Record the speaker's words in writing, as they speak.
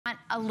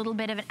a little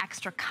bit of an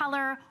extra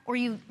color, or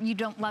you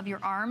don't love your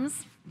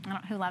arms. I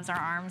don't know who loves our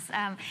arms.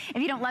 If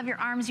you don't love your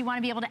arms, you want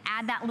to be able to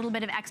add that little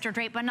bit of extra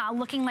drape, but not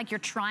looking like you're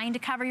trying to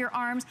cover your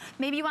arms.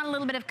 Maybe you want a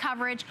little bit of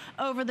coverage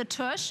over the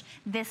tush.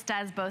 This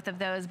does both of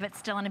those, but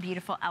still in a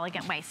beautiful,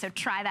 elegant way. So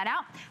try that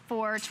out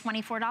for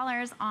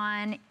 $24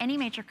 on any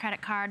major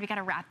credit card. We got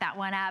to wrap that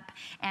one up,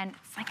 and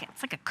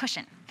it's like a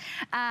cushion.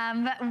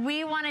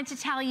 We wanted to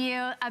tell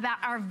you about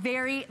our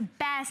very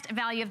best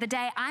value of the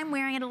day. I'm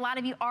wearing it. A lot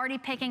of you already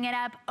picking it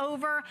up.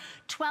 Over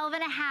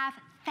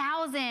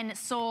 12,500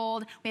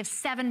 sold. We have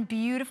 7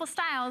 beautiful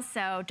styles,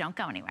 so don't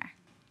go anywhere.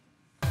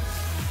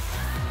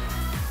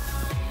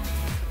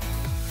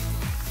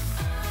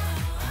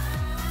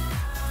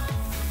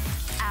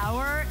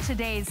 Our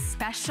today's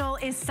special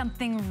is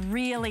something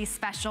really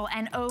special,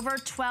 and over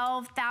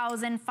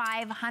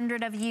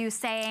 12,500 of you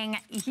saying,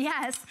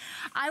 yes,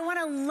 I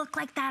wanna look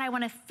like that, I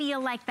wanna feel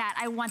like that,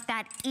 I want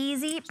that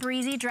easy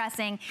breezy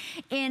dressing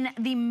in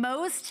the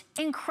most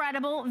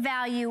incredible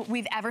value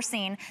we've ever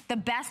seen, the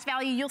best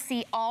value you'll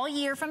see all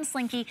year from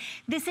Slinky.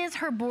 This is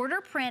her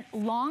border print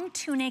long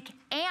tunic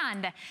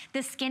and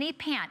the skinny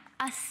pant,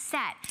 a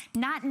set,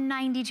 not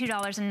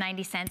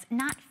 $92.90,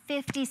 not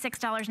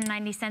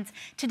 $56.90.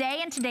 Today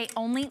and today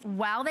only,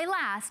 while they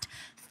last,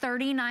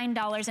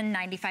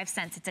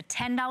 $39.95. It's a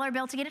 $10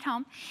 bill to get it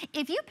home.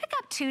 If you pick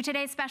up 2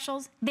 today's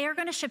specials, they're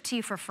gonna ship to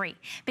you for free,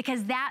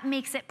 because that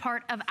makes it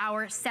part of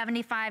our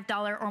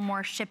 $75 or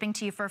more shipping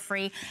to you for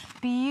free.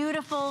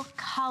 Beautiful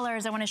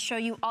colors. I wanna show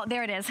you all,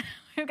 there it is.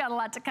 We've got a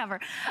lot to cover.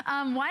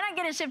 Why not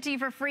get it shipped to you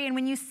for free? And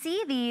when you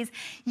see these,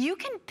 you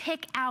can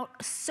pick out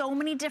so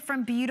many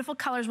different beautiful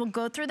colors. We'll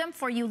go through them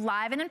for you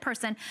live and in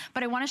person,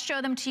 but I wanna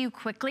show them to you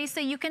quickly so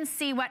you can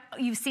see what,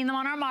 you've seen them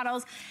on our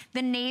models.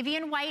 The navy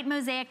and white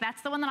mosaic,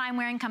 that's the one that I'm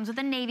wearing, comes with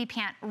a navy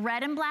pant.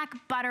 Red and black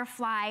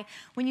butterfly.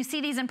 When you see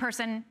these in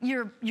person,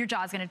 your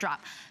jaw's gonna drop.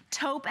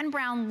 Taupe and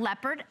brown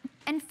leopard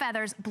and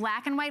feathers,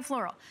 black and white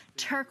floral,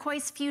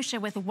 turquoise fuchsia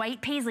with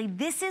white paisley.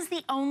 This is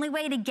the only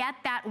way to get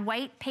that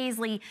white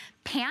paisley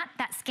pant,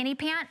 that skinny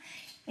pant.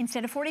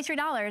 Instead of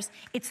 $43,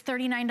 it's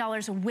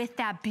 $39 with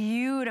that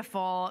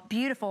beautiful,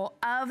 beautiful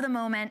of the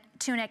moment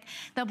tunic,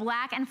 the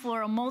black and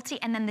floral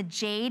multi, and then the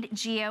jade,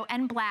 geo,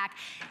 and black.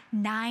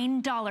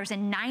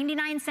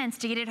 $9.99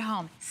 to get it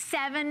home.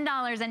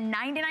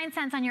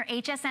 $7.99 on your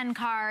HSN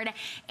card.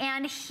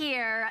 And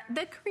here,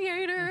 the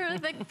creator,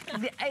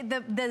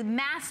 the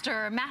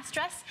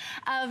masteress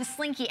of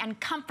Slinky and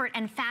comfort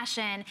and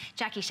fashion,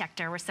 Jackie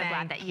Schechter. We're so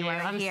glad that you are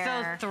here.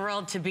 I'm so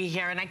thrilled to be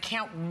here, and I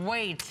can't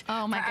wait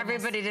for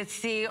everybody to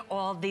see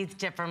all these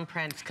different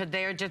prints, because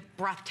they are just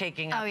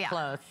breathtaking up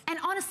close. And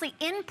honestly,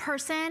 in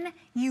person,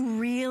 you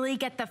really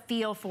get the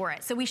feel for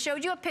it. So we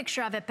showed you a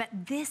picture of it, but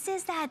this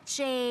is that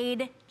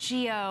jade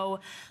geo.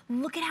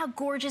 Look at how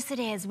gorgeous it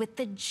is with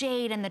the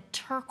jade and the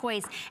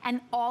turquoise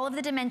and all of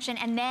the dimension.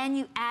 And then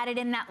you added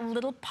in that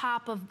little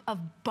pop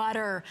of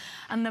butter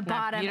on the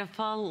bottom.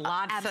 Beautiful,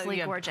 lots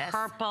absolutely of gorgeous.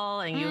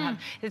 Purple, and you have,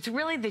 it's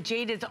really, the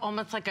jade is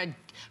almost like a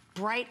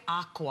bright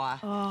aqua.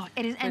 Oh,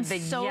 it is, and the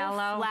so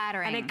yellow,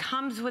 flattering. and it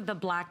comes with the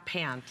black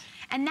pant.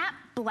 And that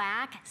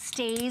black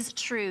stays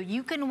true.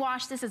 You can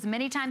wash this as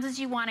many times as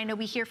you want. I know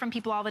we hear from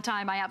people all the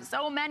time. I have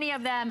so many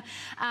of them,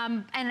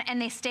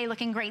 and they stay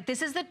looking great.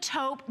 This is the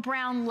taupe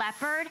brown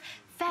leopard.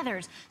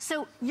 Feathers.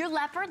 So your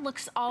leopard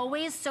looks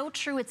always so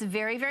true. It's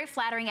very, very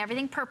flattering,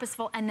 everything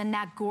purposeful, and then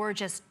that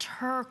gorgeous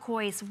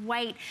turquoise,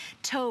 white,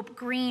 taupe,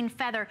 green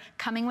feather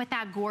coming with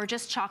that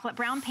gorgeous chocolate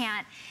brown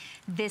pant.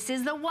 This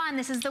is the one.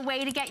 This is the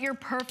way to get your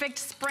perfect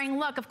spring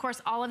look. Of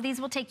course, all of these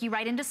will take you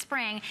right into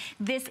spring.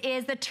 This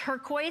is the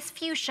turquoise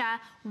fuchsia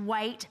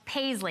white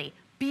paisley.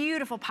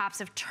 Beautiful pops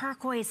of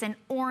turquoise and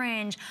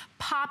orange,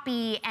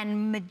 poppy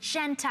and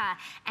magenta,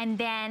 and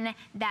then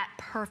that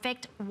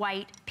perfect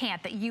white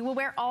pant that you will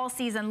wear all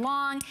season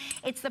long.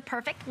 It's the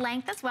perfect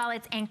length as well.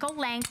 It's ankle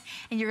length,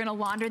 and you're gonna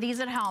launder these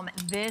at home.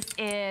 This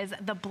is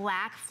the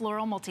black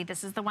floral multi.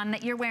 This is the one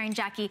that you're wearing,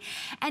 Jackie.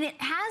 And it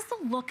has the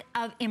look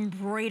of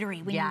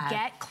embroidery when you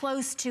get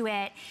close to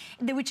it,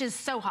 which is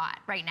so hot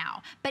right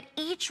now. But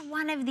each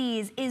one of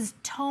these is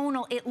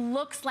tonal. It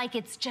looks like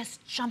it's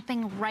just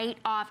jumping right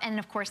off. And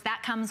of course,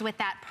 that comes with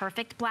that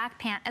perfect black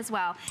pant as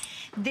well.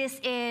 This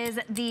is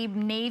the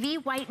navy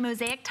white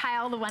mosaic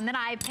tile, the one that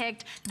I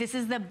picked. This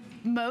is the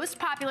most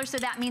popular, so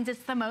that means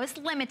it's the most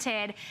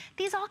limited.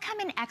 These all come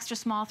in extra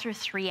small through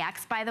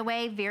 3X, by the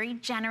way, very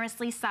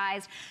generously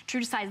sized, true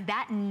to size.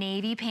 That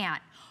navy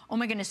pant, oh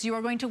my goodness, you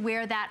are going to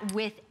wear that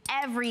with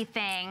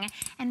everything.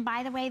 And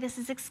by the way, this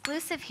is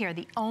exclusive here.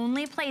 The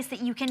only place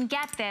that you can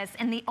get this,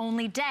 and the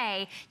only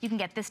day you can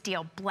get this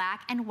deal,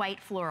 black and white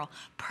floral.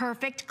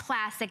 Perfect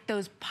classic,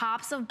 those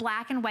pops of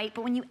black and white,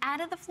 but when you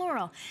added the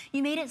floral,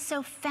 you made it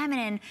so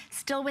feminine,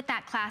 still with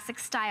that classic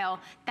style.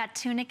 That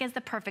tunic is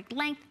the perfect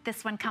length.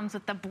 This one comes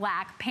with the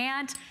black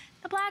pant.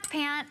 The black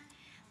pant,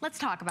 let's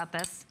talk about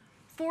this.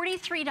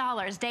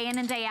 $43 day in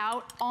and day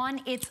out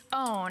on its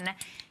own.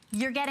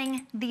 You're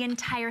getting the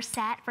entire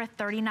set for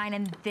 $39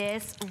 in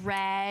this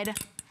red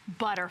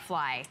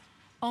butterfly.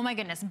 Oh my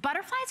goodness,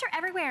 butterflies are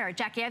everywhere,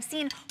 Jackie. I've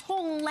seen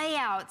whole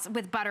layouts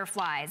with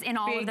butterflies in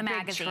all of the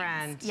magazines. Big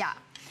trend. Yeah.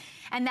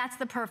 And that's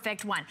the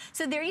perfect one.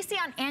 So there you see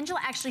on Angela,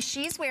 actually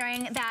she's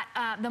wearing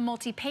that, the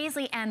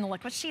multi-paisley, and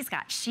look what she's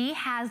got. She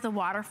has the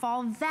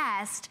waterfall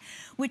vest,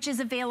 which is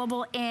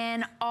available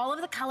in all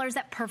of the colors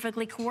that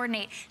perfectly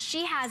coordinate.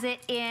 She has it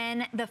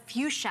in the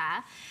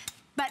fuchsia,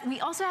 but we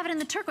also have it in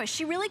the turquoise.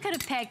 She really could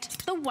have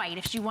picked the white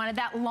if she wanted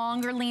that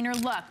longer, leaner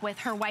look with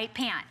her white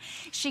pant.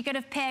 She could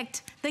have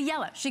picked the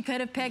yellow. She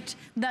could have picked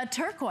the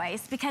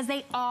turquoise because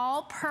they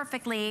all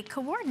perfectly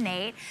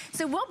coordinate.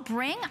 So we're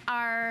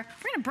gonna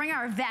bring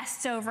our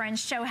vests over and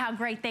show how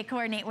great they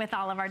coordinate with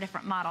all of our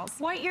different models.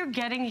 What you're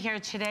getting here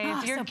today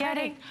is you're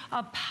getting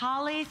a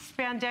poly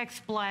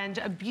spandex blend,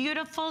 a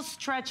beautiful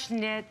stretch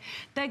knit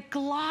that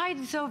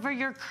glides over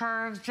your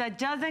curves, that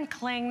doesn't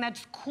cling,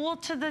 that's cool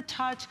to the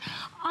touch,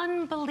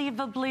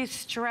 unbelievably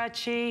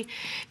stretchy,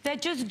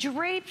 that just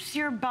drapes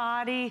your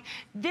body.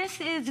 This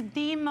is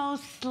the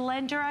most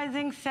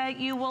slenderizing set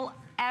you will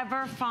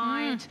ever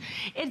find.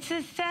 It's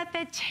a set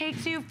that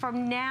takes you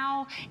from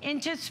now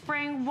into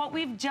spring. What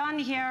we've done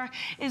here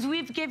is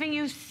we've given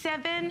you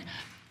 7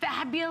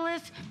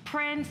 fabulous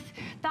prints,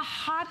 the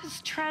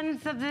hottest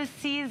trends of the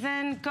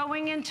season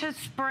going into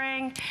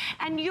spring,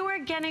 and you are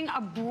getting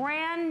a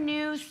brand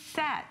new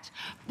set,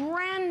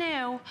 brand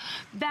new,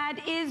 that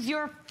is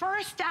your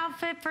first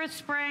outfit for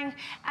spring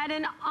at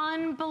an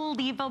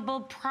unbelievable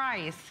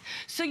price.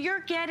 So you're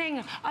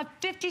getting a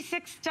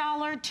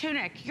 $56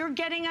 tunic, you're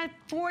getting a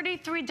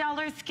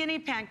 $43 skinny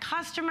pant,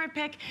 customer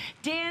pick,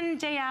 day in,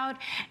 day out,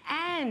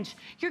 and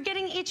you're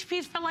getting each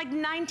piece for like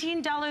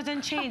 $19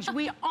 and change.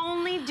 We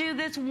only do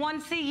this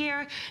once a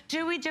year.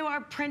 We do our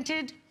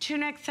printed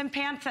tunics and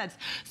pant sets.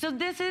 So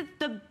this is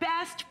the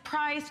best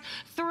price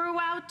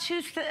throughout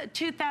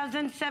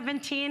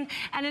 2017,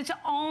 and it's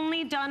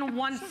only done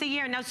once a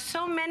year. Now,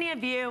 so many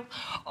of you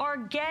are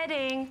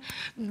getting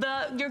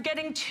you're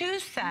getting 2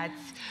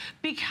 sets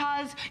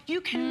because you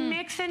can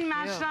mix and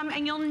match them,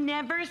 and you'll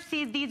never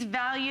see these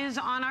values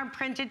on our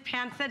printed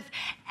pant sets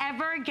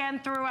ever again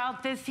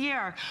throughout this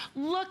year.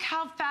 Look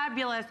how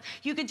fabulous.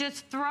 You could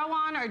just throw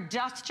on our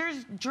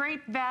Dusters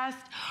drape vest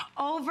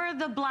over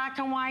the black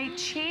and white,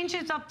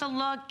 changes up the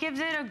look, gives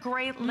it a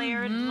great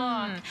layered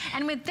look.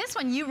 And with this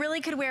one, you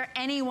really could wear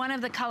any one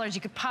of the colors.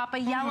 You could pop a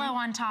yellow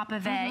on top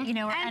of it, you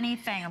know, or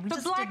anything. We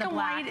the black and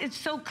white is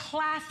so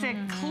classic,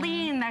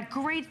 clean, that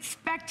great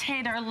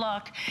spectator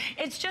look.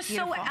 It's just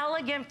so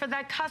elegant for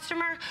that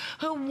customer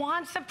who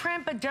wants a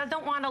print but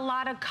doesn't want a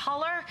lot of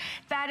color.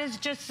 That is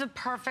just the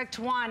perfect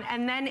one.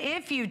 And then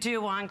if you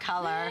do want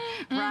color,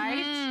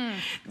 right?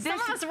 Some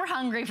of us were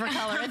hungry for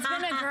color. It's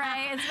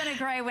been a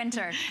gray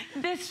winter.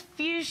 This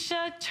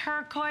fuchsia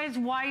turquoise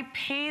white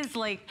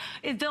paisley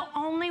is the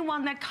only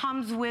one that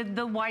comes with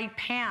the white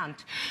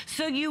pant.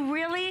 So you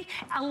really,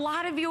 a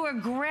lot of you are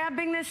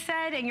grabbing this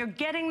set and you're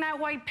getting that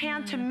white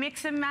pant to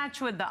mix and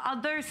match with the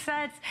other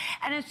sets,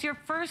 and it's your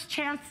first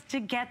chance to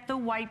get the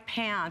white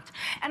pant.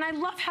 And I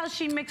love how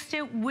she mixed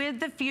it with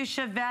the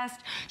fuchsia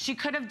vest. She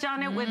could have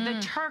done it with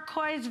the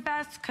turquoise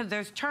vest, because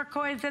there's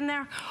turquoise in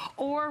there,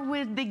 or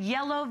with the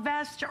yellow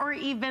vest, or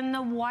even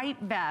the white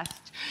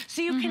vest.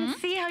 So you can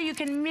see how you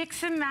can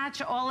mix and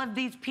match all of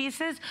these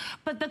pieces,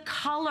 but the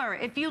color,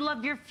 if you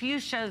love your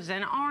fuchsias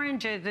and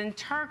oranges and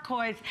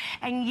turquoise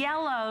and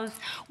yellows,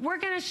 we're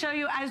gonna show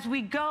you as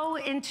we go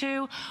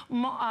into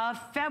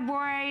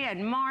February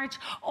and March,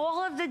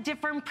 all of the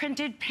different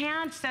printed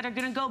pants that are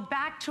gonna go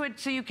back to it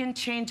so you can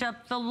change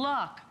up the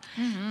look.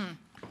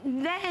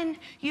 Then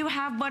you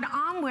have what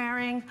I'm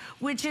wearing,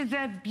 which is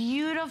a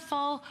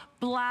beautiful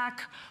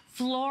black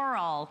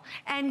floral.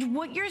 And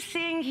what you're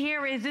seeing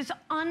here is this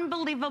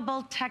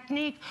unbelievable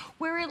technique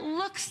where it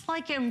looks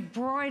like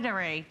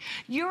embroidery.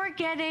 You're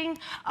getting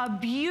a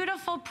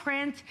beautiful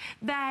print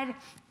that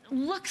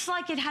looks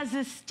like it has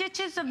the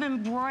stitches of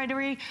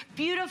embroidery,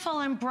 beautiful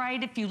and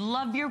bright. If you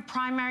love your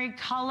primary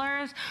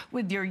colors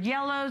with your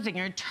yellows and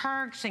your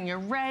turks and your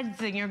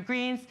reds and your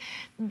greens,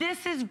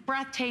 this is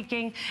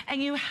breathtaking.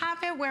 And you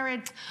have it where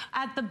it's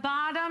at the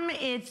bottom,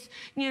 it's,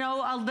 you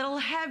know, a little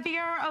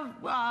heavier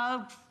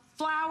of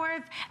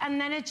flowers, and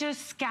then it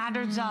just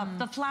scatters up.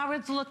 The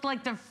flowers look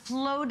like they're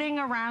floating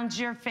around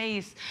your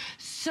face.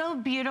 So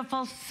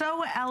beautiful,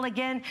 so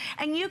elegant.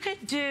 And you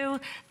could do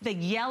the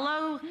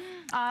yellow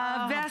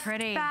vest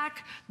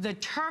back, the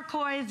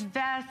turquoise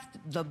vest,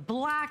 the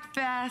black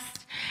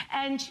vest,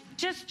 and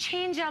just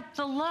change up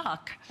the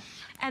look.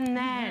 And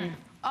then,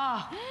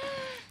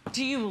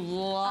 do you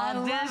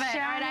love this? I love it.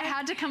 All right, I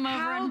had to come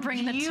over and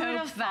bring the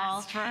taupe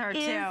vest for her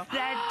too.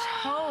 That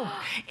taupe.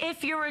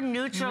 If you're a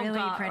neutral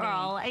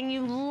girl and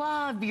you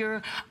love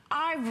your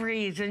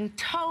ivories and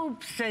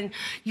taupes and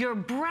your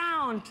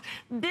browns,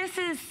 this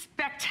is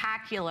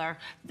spectacular.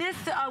 This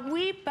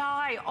we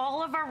buy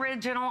all of our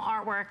original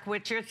artwork,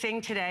 which you're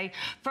seeing today,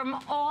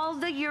 from all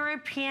the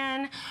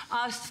European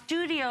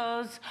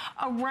studios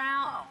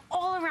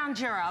all around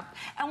Europe.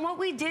 And what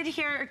we did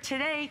here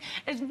today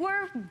is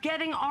we're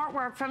getting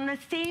artwork from the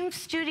same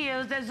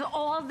studios as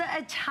all the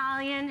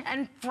Italian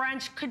and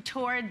French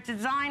couture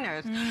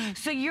designers.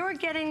 So you're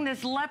getting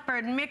this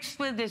leopard mixed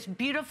with this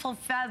beautiful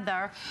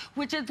feather,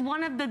 which is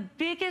one of the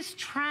biggest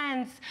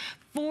trends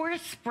for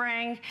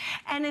spring,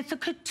 and it's a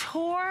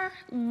couture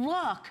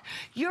look.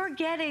 You're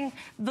getting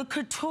the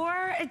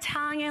couture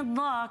Italian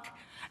look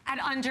at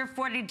under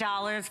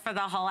 $40 for the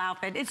whole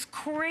outfit. It's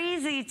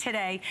crazy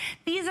today.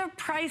 These are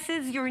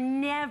prices you're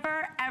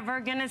never,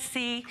 ever gonna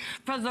see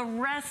for the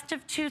rest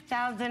of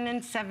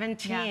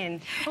 2017. Yeah.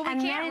 But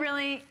we can't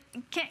really,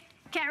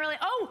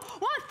 oh,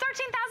 what,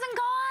 13,000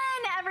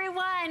 gone,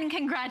 everyone.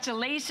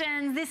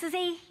 Congratulations. This is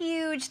a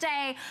huge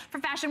day for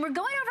fashion. We're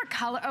going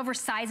over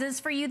sizes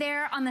for you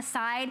there on the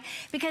side,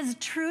 because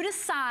true to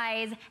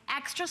size,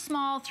 extra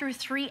small through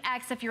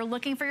 3X, if you're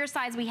looking for your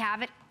size, we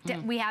have it.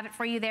 We have it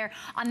for you there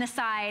on the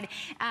side.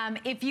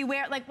 If you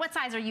wear, like, what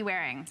size are you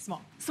wearing?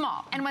 Small.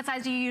 Small. And what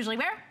size do you usually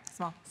wear?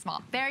 Small.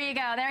 Small. There you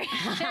go. There you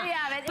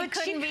have it. But it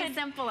couldn't be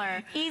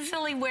simpler.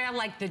 Easily wear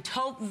like the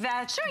taupe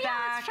vest. Sure,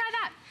 yeah, let's try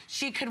that.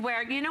 She could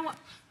wear, you know what?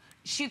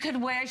 She could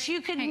mix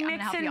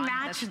and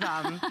match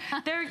them.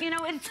 They're, you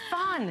know, it's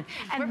fun.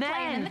 And We're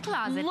playing in the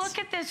closet. Look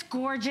at this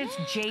gorgeous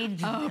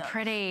jade. Oh,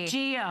 pretty.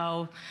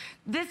 Geo.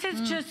 This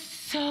is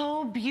just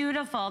so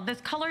beautiful. This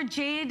color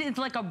jade is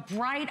like a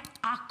bright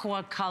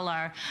aqua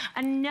color.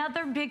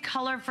 Another big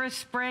color for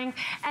spring.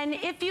 And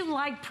if you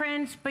like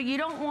prints, but you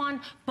don't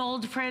want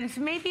bold prints,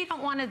 maybe you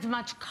don't want as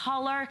much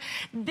color,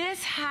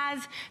 this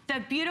has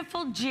the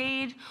beautiful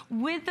jade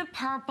with the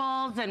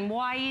purples and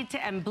white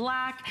and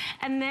black.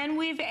 And then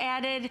we've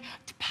added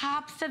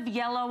pops of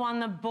yellow on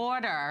the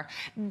border.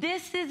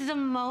 This is the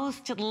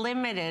most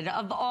limited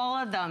of all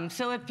of them.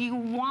 So if you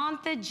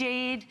want the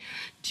jade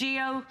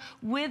Geo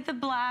with the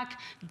black,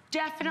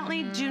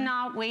 definitely do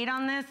not wait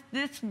on this.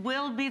 This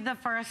will be the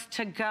first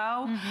to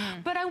go.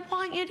 But I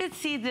want you to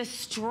see this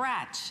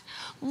stretch.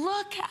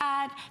 Look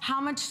at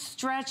how much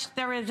stretch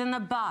there is in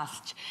the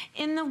bust,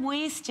 in the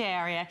waist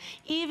area,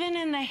 even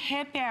in the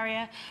hip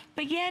area,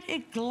 but yet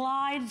it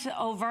glides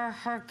over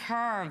her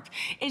curve.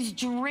 It's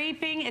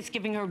draping, it's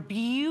giving her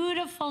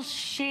beautiful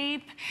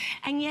shape,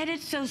 and yet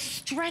it's so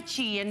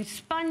stretchy and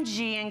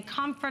spongy and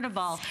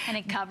comfortable. And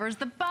it covers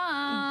the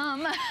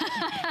bum.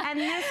 And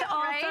this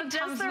also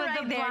comes with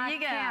the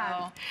black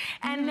pant.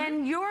 And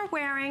then you're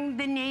wearing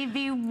the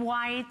navy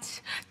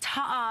white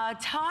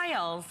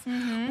tiles,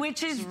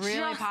 which is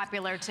really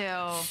popular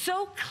too.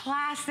 So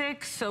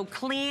classic, so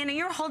clean. And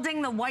you're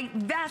holding the white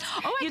vest.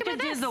 Oh, you could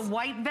do the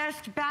white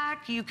vest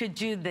back. You could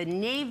do the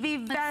navy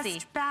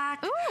vest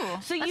back. Ooh,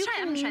 so you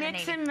can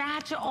mix and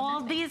match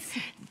all these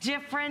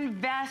different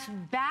vests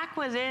back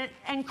with it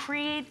and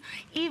create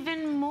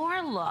even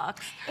more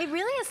looks. It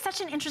really is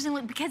such an interesting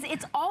look because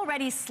it's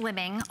already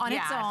slimming on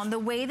its own, the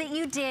way that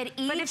you did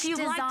each But if you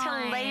design. like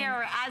to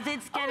layer as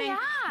it's getting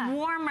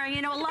warmer,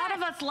 you know, a lot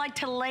of us like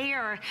to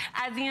layer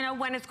as, you know,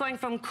 when it's going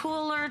from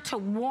cooler to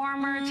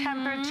warmer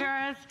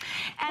temperatures.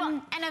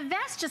 And, and a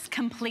vest just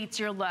completes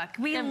your look.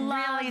 We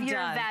love really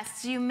your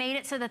vests. You made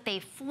it so that they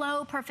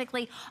flow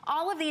perfectly.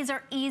 All of these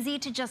are easy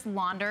to just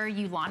launder.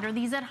 You launder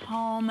these at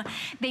home.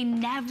 They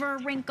never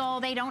wrinkle.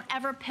 They don't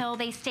ever pill.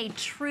 They stay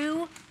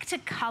true to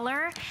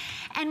color.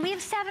 And we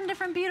have 7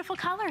 different beautiful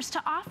colors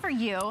to offer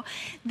you.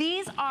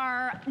 These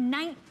are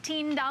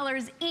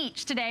 $19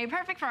 each today.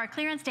 Perfect for our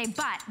clearance day,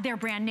 but they're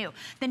brand new.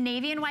 The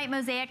navy and white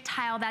mosaic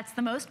tile, that's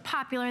the most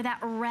popular. That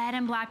red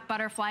and black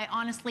butterfly,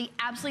 honestly,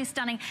 absolutely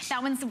stunning.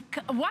 That one's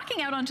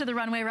walking out onto the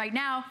runway right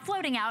now,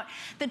 floating out.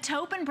 The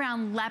taupe and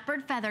brown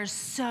leopard feathers,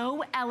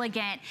 so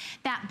elegant.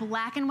 That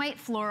black and white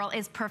floral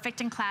is perfect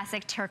and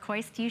classic.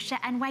 Turquoise, fuchsia,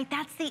 and white.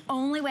 That's the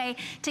only way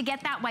to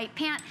get that white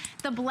pant.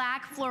 The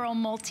black floral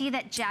multi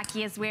that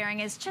Jackie is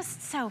wearing is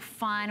just so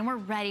fun. We're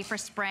ready for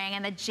spring.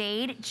 And the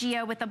jade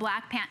Geo with the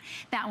black pant,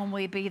 that one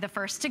will be the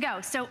first to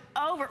go. So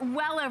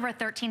well over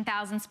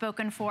 13,000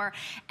 spoken for.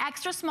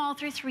 Extra small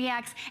through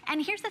 3X.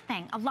 And here's the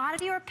thing, a lot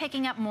of you are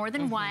picking up more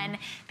than one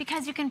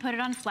because you can put it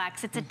on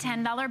flex. It's a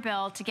 $10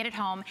 bill to get it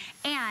home.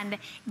 And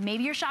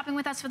maybe you're shopping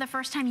with us for the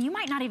first time. You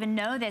might not even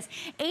know this.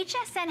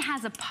 HSN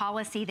has a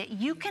policy that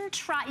you can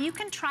try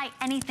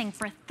anything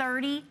for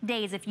 30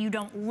 days. If you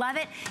don't love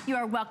it, you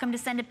are welcome to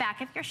send it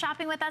back. If you're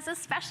shopping with us,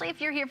 especially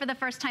if you're here for the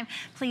first time,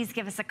 please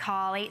give us a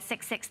call,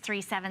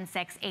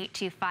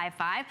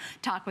 866-376-8255.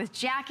 Talk with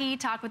Jackie,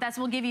 talk with us.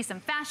 We'll give you some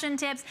fashion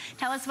tips.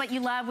 Tell us what you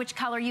love, which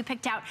color you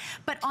picked out.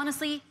 But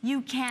honestly,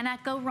 you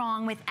cannot go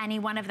wrong with any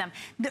one of them.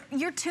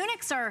 Your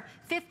tunics are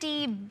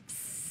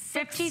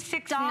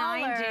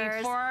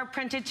 $56.90 for our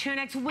printed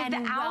tunics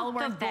without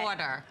the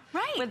border.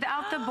 Right.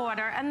 Without the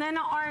border. And then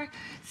our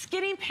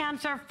skinny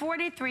pants are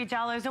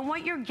 $43. And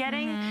what you're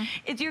getting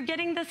is you're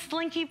getting the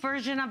slinky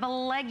version of a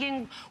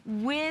legging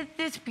with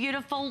this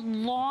beautiful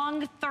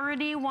long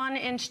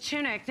 31-inch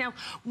tunic. Now,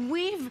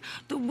 we've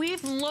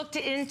looked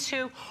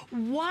into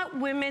what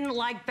women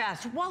like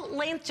best, what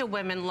length do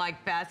women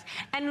like best,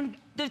 and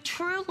The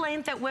true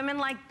length that women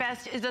like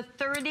best is a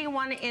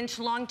 31-inch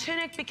long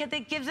tunic because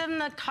it gives them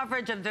the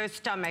coverage of their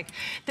stomach,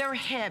 their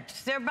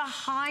hips, their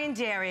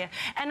behind area,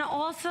 and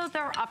also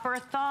their upper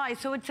thigh.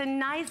 So it's a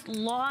nice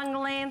long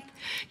length.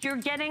 You're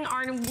getting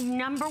our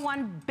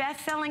 #1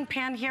 best-selling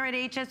pant here at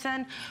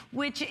HSN,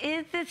 which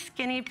is the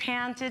skinny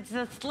pant. It's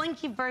the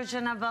slinky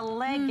version of a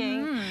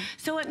legging.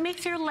 So it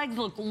makes your legs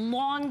look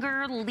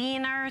longer,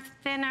 leaner,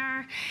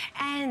 thinner,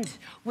 and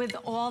with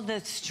all the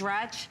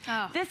stretch,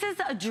 this is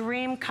a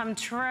dream come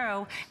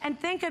true. And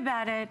think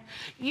about it,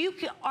 you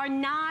are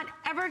not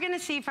ever gonna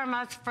see from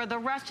us for the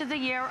rest of the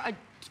year a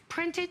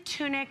printed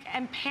tunic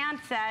and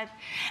pant set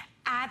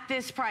at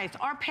this price.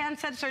 Our pant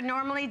sets are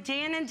normally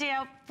day in and day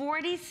out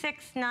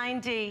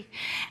 $46.90,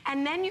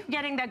 and then you're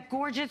getting that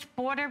gorgeous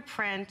border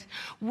print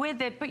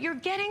with it, but you're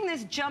getting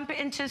this jump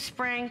into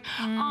spring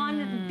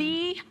on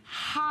the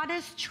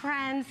hottest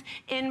trends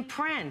in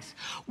prints.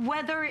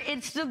 Whether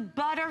it's the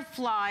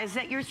butterflies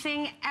that you're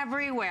seeing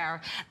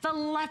everywhere, the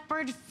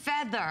leopard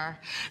feather,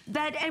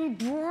 that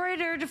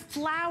embroidered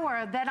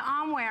flower that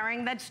I'm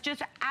wearing that's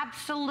just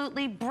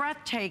absolutely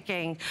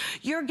breathtaking.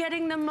 You're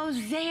getting the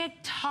mosaic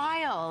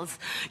tiles.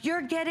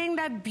 You're getting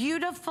that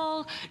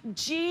beautiful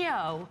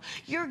geo.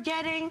 You're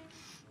getting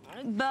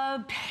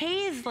the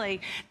paisley.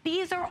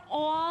 These are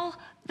all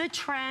the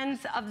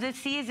trends of the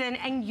season,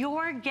 and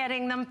you're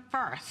getting them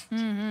first.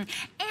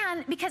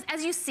 And because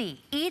as you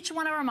see, each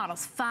one of our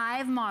models,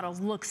 5 models,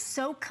 looks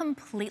so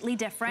completely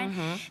different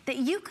that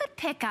you could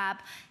pick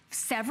up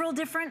several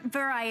different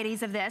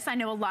varieties of this. I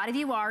know a lot of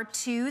you are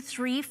 2,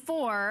 3,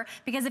 4,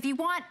 because if you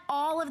want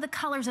all of the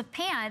colors of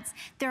pants,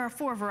 there are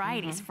 4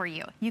 varieties for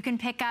you. You can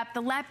pick up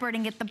the leopard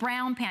and get the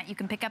brown pant. You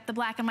can pick up the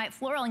black and white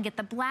floral and get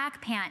the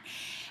black pant.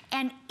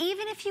 And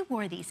even if you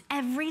wore these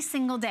every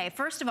single day,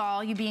 first of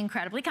all, you'd be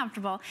incredibly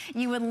comfortable.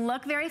 You would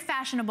look very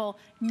fashionable.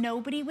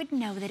 Nobody would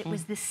know that it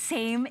was the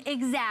same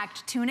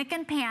exact tunic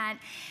and pant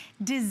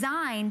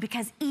design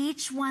because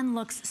each one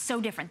looks so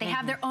different. They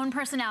have their own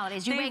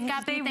personalities. You wake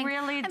up and you think,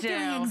 I'm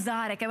feeling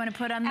exotic. I want to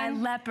put on my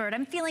leopard.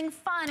 I'm feeling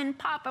fun and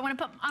pop. I want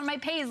to put on my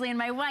paisley and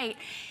my white.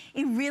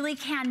 It really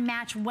can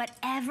match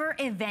whatever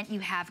event you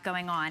have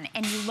going on,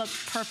 and you look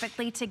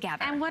perfectly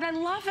together. And what I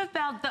love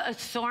about the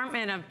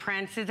assortment of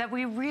prints is that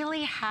we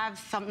really have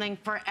something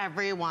for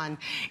everyone.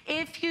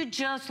 If you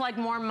just like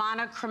more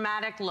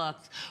monochromatic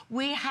looks,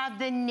 we have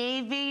the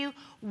navy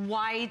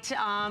white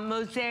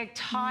mosaic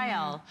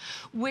tile,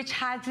 which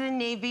has the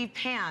navy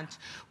pant.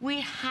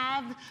 We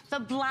have the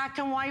black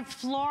and white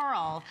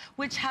floral,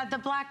 which had the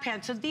black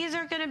pant. So these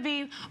are going to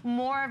be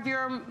more of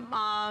your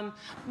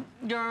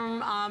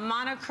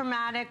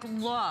monochromatic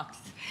looks.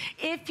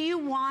 If you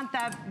want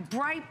that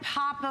bright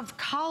pop of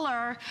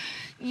color,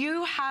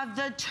 you have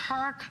the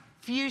Turk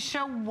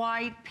fuchsia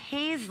white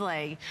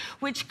paisley,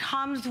 which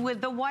comes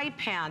with the white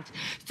pant.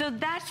 So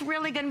that's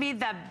really gonna be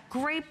the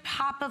great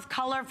pop of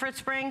color for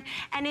spring,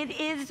 and it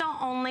is the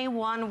only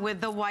one with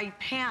the white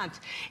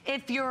pant.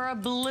 If you're a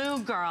blue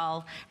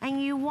girl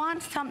and you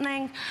want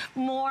something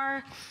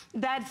more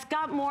that's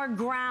got more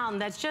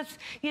ground, that's just,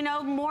 you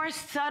know, more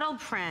subtle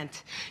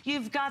print,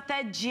 you've got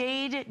that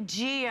jade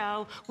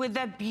geo with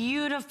a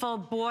beautiful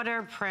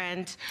border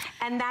print,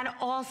 and that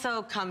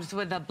also comes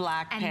with a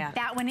black pant. And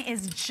that one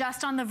is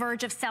just on the verge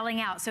of selling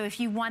out. So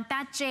if you want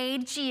that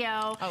jade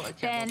geo,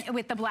 then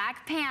with the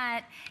black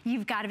pant,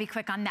 you've got to be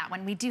quick on that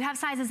one. We do have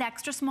sizes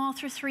extra small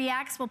through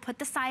 3X. We'll put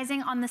the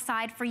sizing on the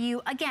side for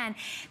you. Again,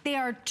 they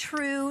are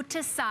true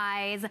to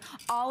size.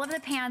 All of the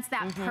pants,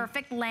 that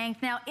perfect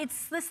length. Now,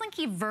 it's the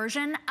slinky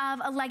version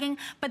of a legging,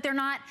 but they're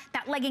not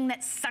that legging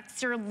that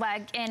sucks your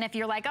leg in if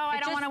you're like, oh,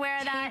 I don't want to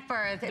wear that.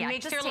 It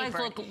makes your legs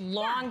look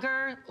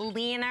longer,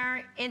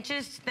 leaner,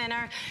 inches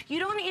thinner. You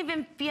don't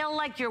even feel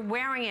like you're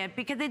wearing it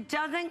because it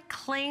doesn't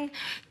cling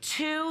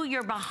to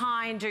your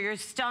behind or your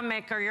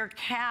stomach or your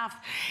calf.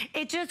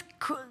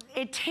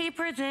 It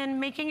tapers in,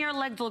 making your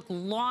legs look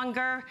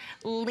longer,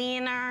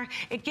 leaner.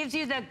 It gives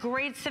you that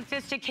great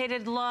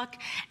sophisticated look.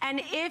 And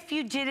if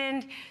you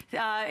didn't,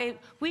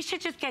 we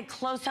should just get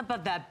close up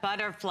of that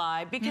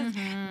butterfly because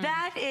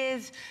that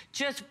is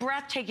just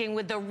breathtaking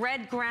with the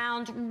red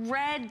ground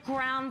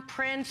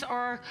prints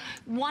are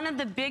one of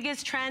the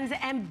biggest trends,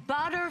 and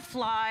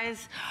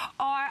butterflies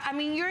are, I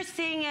mean, you're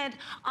seeing it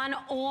on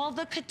all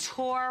the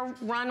couture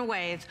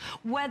runways,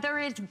 whether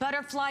it's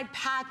butterfly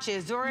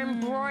patches or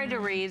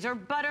embroideries or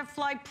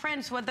butterfly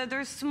prints, whether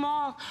they're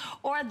small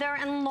or they're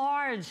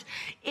enlarged.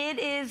 It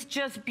is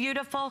just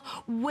beautiful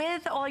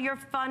with all your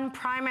fun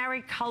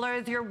primary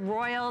colors, your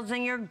royals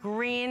and your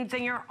greens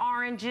and your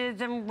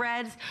oranges and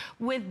reds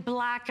with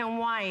black and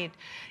white.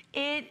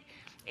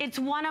 It's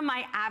one of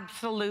my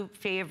absolute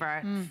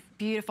favorite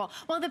beautiful.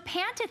 Well, the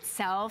pant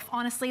itself,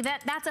 honestly,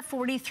 that's a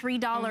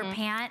 $43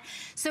 pant.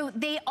 So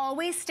they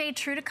always stay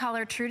true to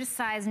color, true to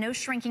size, no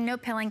shrinking, no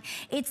pilling.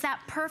 It's that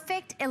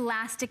perfect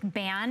elastic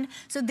band.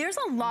 So there's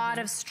a lot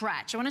of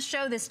stretch. I want to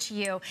show this to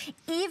you.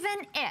 Even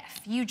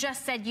if you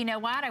just said, you know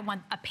what, I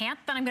want a pant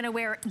that I'm going to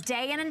wear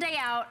day in and day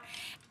out,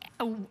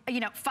 you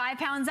know, 5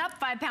 pounds up,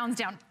 5 pounds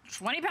down,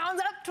 20 pounds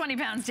up, 20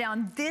 pounds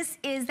down. This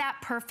is that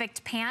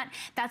perfect pant.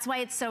 That's why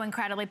it's so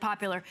incredibly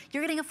popular.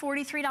 You're getting a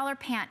 $43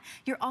 pant.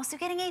 You're also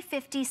getting a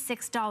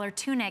 $56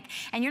 tunic,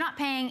 and you're not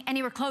paying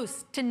anywhere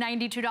close to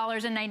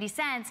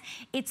 $92.90.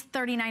 It's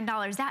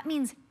 $39. That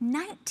means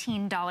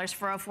 $19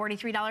 for a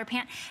 $43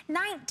 pant,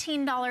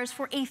 $19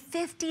 for a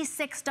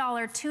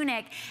 $56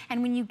 tunic.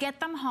 And when you get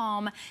them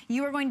home,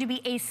 you are going to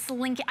be a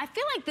slinky. I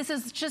feel like this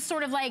is just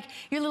sort of like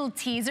your little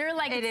teaser.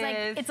 Like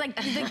it's like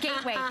the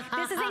gateway.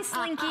 This is a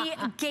slinky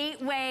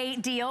gateway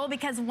deal,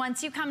 because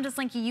once you come to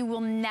Slinky, you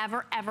will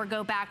never ever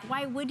go back.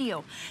 Why would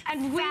you?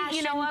 And fashion,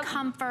 you know what?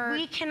 Comfort.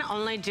 We can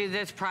only do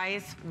this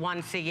price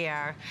once a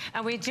year,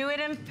 and we do it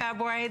in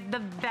February. The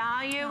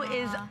value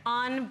is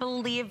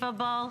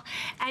unbelievable,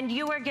 and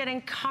you are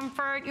getting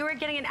comfort. You are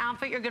getting an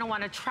outfit you're going to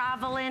want to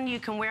travel in. You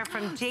can wear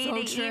from day to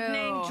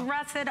evening,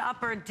 dress it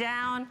up or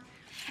down.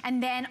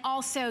 And then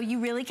also, you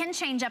really can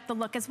change up the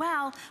look as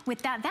well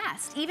with that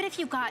vest. Even if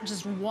you got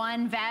just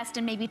one vest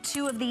and maybe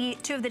two of the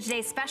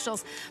today's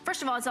specials,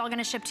 first of all, it's all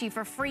gonna ship to you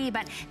for free,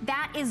 but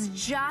that is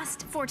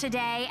just for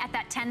today at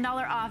that $10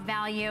 off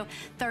value,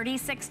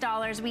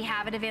 $36. We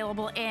have it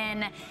available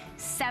in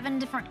 7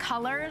 different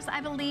colors,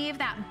 I believe.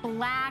 That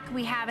black,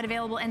 we have it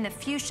available in the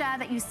fuchsia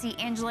that you see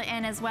Angela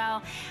in as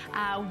well,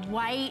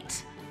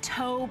 white,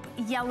 taupe,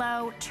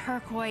 yellow,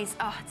 turquoise.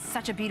 Oh, it's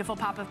such a beautiful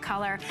pop of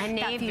color. And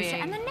navy.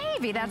 And the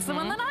navy, that's the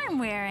one that I'm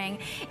wearing.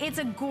 It's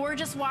a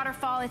gorgeous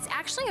waterfall. It's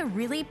actually a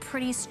really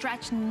pretty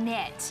stretch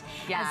knit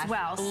as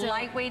well. So,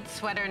 lightweight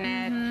sweater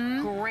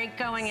knit, great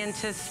going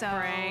into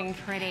spring.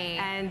 So pretty.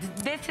 And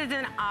this is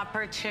an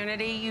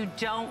opportunity you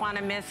don't want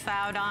to miss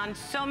out on.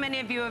 So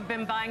many of you have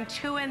been buying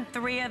 2 and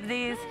 3 of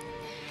these.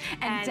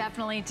 And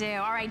definitely do.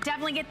 All right,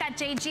 definitely get that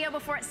JGO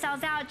before it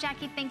sells out.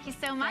 Jackie, thank you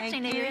so much. I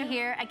know you're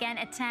here again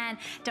at 10.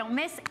 Don't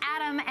miss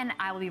Adam, and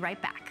I will be right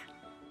back.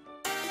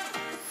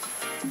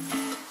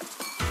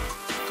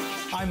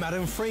 I'm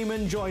Adam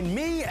Freeman. Join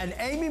me and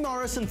Amy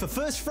Morrison for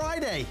First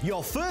Friday,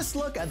 your first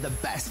look at the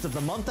best of the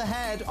month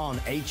ahead on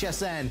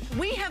HSN.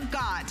 We have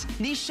got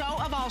the show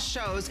of all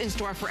shows in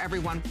store for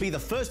everyone. Be the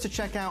first to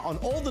check out on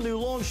all the new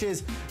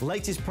launches,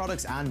 latest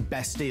products, and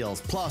best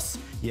deals. Plus,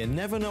 you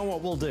never know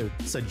what we'll do.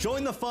 So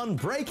join the fun,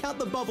 break out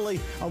the bubbly,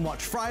 and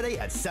watch Friday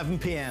at 7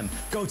 p.m.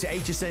 Go to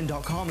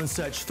hsn.com and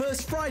search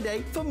First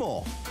Friday for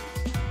more.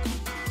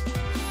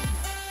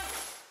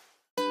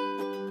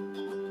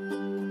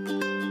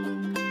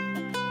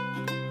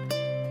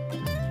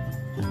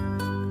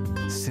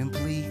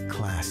 Simply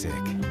classic.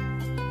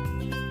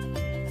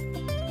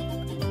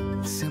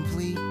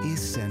 Simply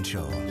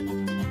essential.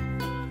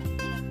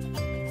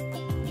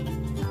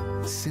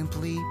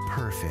 Simply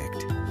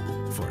perfect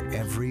for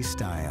every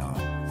style.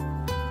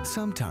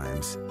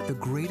 Sometimes the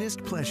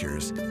greatest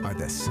pleasures are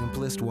the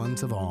simplest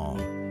ones of all.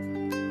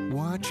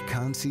 Watch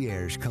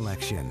Concierge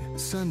Collection,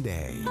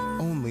 Sunday,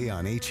 only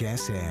on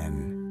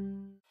HSN.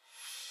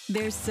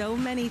 There's so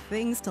many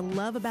things to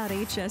love about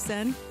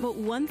HSN, but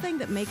one thing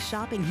that makes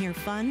shopping here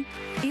fun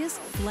is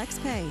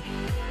FlexPay.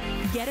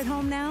 Get it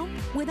home now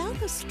without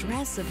the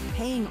stress of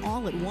paying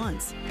all at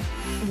once.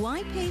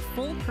 Why pay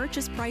full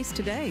purchase price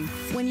today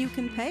when you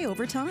can pay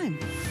over time?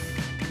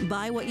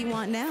 Buy what you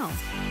want now,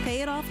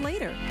 pay it off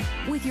later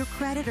with your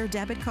credit or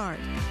debit card.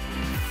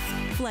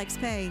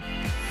 FlexPay.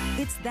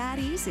 It's that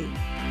easy.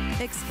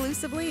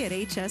 Exclusively at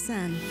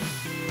HSN.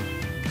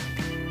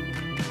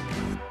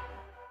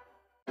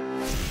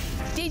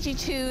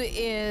 DG2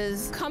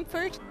 is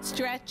comfort,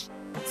 stretch,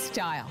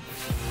 style.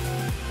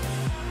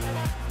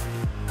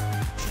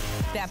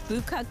 That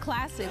bootcut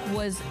classic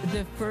was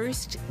the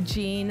first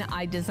jean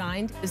I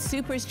designed. The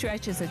Super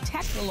Stretch is a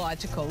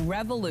technological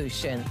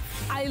revolution.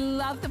 I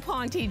love the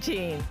Ponte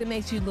jean. It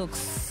makes you look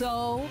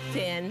so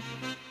thin.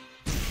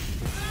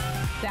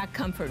 That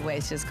comfort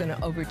waist is going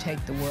to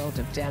overtake the world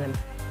of denim.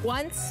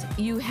 Once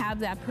you have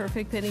that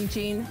perfect fitting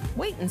jean,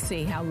 wait and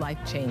see how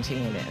life-changing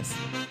it is.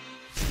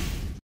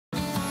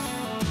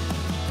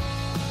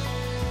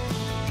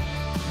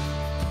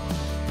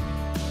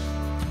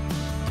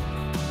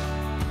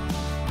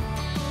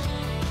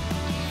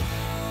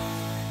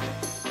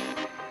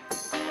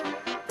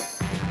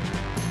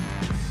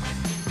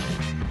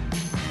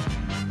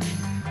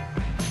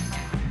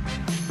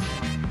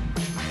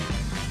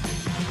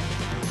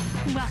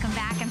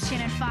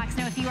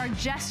 if you are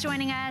just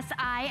joining us,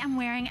 I am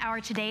wearing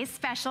our today's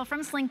special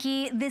from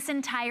Slinky. This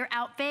entire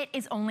outfit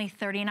is only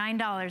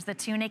 $39, the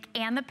tunic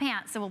and the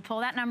pants. So we'll pull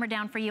that number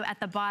down for you at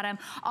the bottom.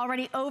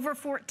 Already over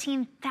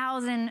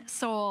 14,000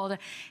 sold.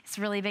 It's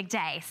a really big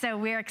day. So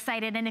we're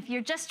excited. And if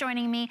you're just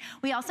joining me,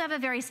 we also have a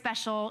very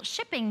special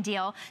shipping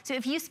deal. So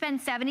if you spend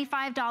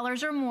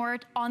 $75 or more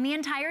on the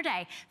entire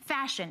day,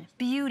 fashion,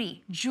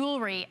 beauty,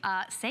 jewelry,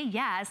 say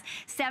yes,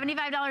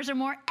 $75 or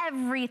more,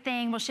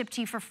 everything will ship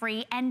to you for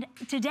free. And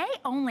today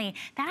only,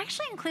 that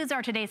actually includes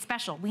our today's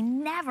special. We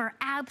never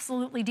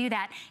absolutely do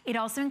that. It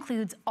also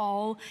includes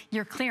all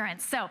your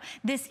clearance. So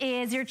this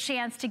is your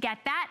chance to get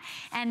that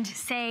and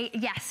say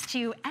yes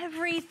to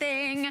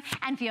everything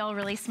and feel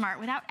really smart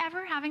without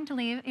ever having to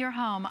leave your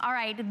home. All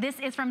right, this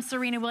is from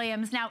Serena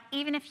Williams. Now,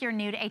 even if you're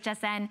new to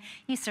HSN,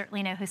 you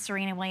certainly know who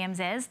Serena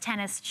Williams is,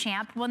 tennis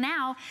champ. Well,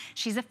 now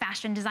she's a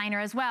fashion designer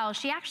as well.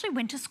 She actually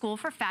went to school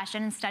for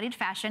fashion and studied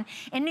fashion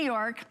in New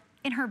York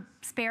in her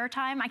spare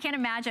time. I can't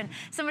imagine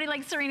somebody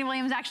like Serena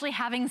Williams actually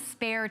having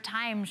spare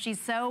time. She's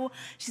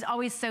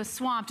always so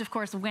swamped, of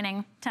course,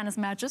 winning tennis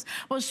matches.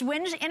 Well,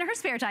 when in her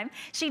spare time,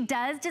 she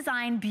does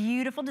design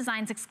beautiful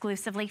designs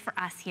exclusively for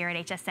us here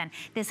at HSN.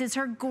 This is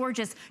her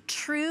gorgeous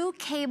true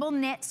cable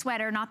knit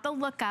sweater, not the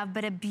look of,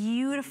 but a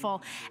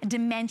beautiful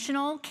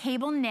dimensional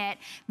cable knit,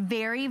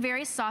 very,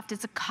 very soft.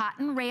 It's a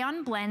cotton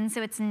rayon blend,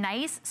 so it's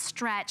nice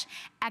stretch,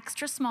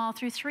 extra small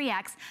through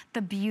 3X,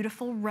 the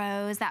beautiful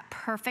rose, that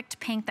perfect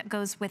pink that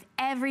goes with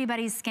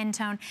everybody's skin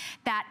tone,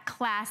 that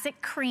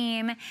classic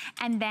cream,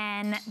 and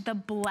then the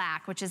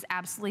black, which is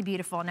absolutely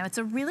beautiful. Now, it's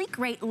a really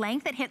great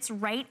length. It hits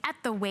right at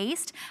the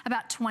waist,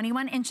 about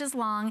 21 inches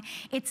long.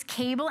 It's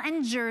cable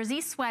and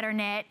jersey sweater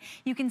knit.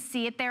 You can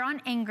see it there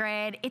on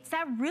Ingrid. It's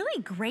that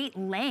really great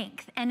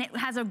length, and it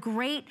has a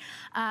great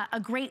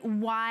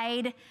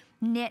wide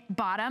knit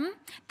bottom.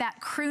 That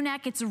crew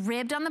neck, it's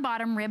ribbed on the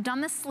bottom, ribbed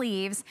on the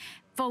sleeves.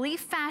 Fully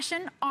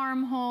fashioned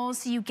armholes,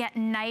 so you get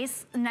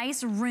nice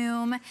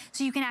room.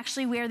 So you can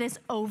actually wear this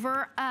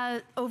over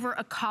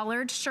a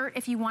collared shirt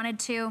if you wanted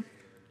to.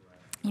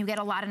 You get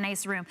a lot of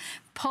nice room.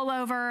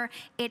 Pullover,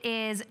 it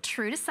is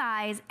true to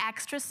size,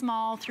 extra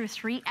small through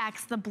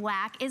 3X. The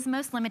black is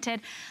most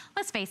limited.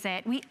 Let's face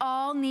it, we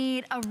all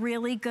need a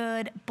really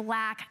good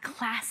black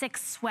classic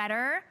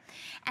sweater.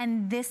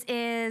 And this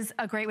is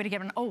a great way to get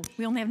one. Oh,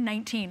 we only have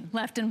 19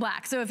 left in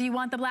black. So if you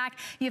want the black,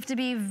 you have to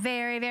be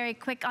very, very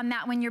quick on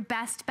that one. Your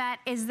best bet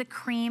is the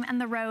cream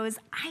and the rose.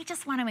 I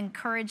just want to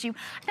encourage you.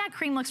 That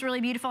cream looks really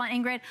beautiful on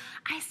Ingrid.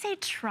 I say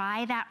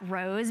try that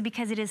rose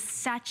because it is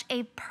such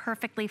a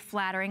perfectly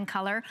flattering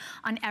color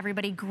on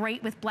everybody.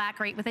 Great with black,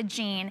 great with a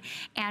jean.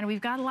 And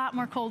we've got a lot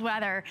more cold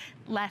weather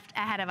left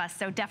ahead of us.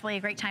 So definitely a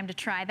great time to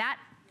try that.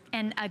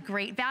 And a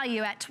great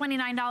value at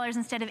 $29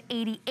 instead of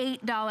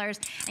 $88,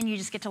 and you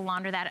just get to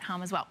launder that at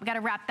home as well. We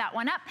gotta wrap that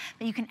one up,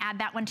 but you can add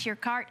that one to your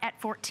cart at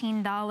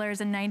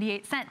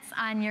 $14.98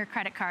 on your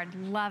credit card.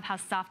 Love how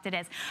soft it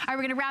is. All right,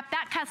 we're gonna wrap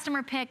that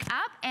customer pick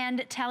up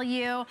and tell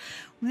you,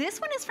 this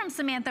one is from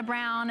Samantha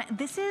Brown.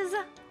 This is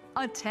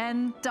a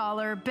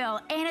 $10 bill,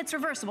 and it's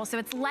reversible. So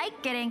it's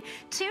like getting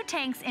 2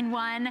 tanks in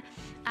one.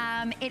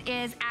 It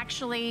is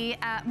actually,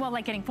 well,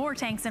 like getting 4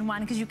 tanks in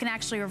one, because you can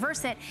actually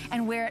reverse it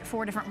and wear it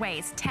 4 different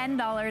ways.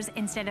 $10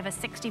 instead of a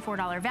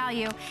 $64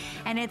 value,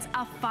 and it's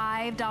a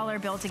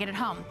 $5 bill to get it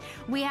home.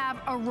 We have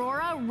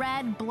Aurora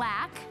Red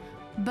Black,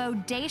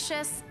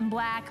 Bodacious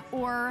Black,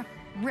 or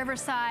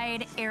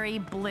Riverside Airy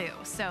Blue.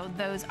 So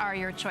those are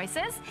your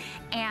choices,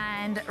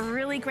 and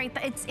really great.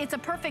 It's a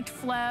perfect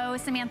flow.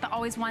 Samantha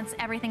always wants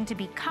everything to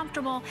be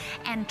comfortable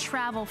and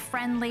travel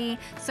friendly.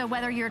 So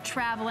whether you're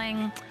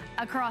traveling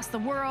across the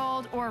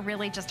world or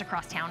really just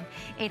across town,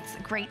 it's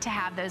great to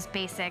have those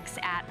basics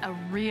at a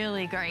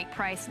really great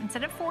price.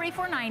 Instead of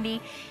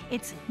 $44.90,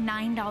 it's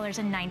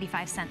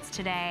 $9.95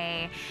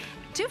 today.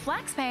 2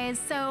 flex pays,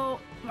 so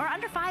or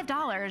under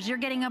 $5, you're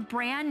getting a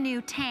brand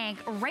new tank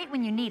right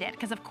when you need it.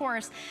 Because of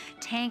course,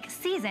 tank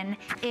season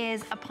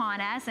is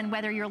upon us, and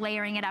whether you're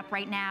layering it up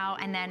right now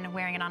and then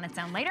wearing it on its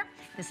own later,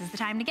 this is the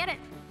time to get it.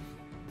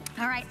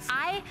 All right,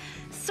 I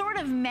sort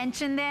of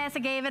mentioned this, I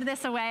gave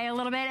this away a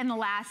little bit in the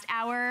last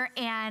hour,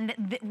 and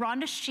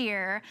Rhonda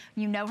Shear,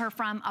 you know her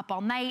from Up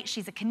All Night,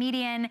 she's a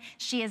comedian,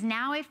 she is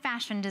now a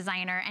fashion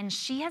designer, and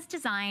she has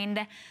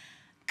designed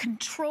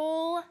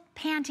control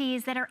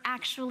panties that are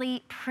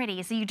actually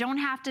pretty. So you don't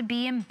have to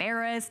be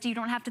embarrassed. You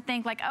don't have to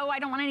think like, oh, I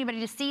don't want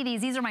anybody to see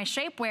these. These are my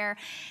shapewear.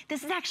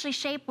 This is actually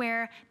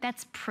shapewear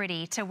that's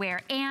pretty to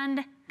wear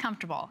and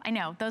comfortable. I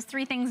know, those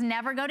 3 things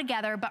never go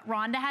together, but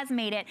Rhonda has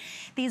made it.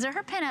 These are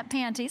her pinup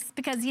panties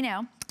because, you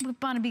know, we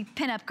want to be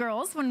pinup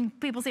girls when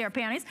people see our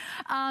panties.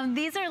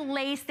 These are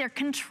lace, they're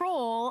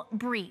control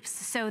briefs.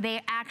 So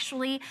they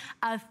actually,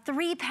 a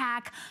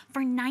 3-pack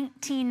for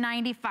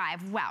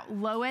 $19.95. Wow,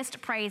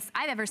 lowest price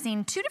I've ever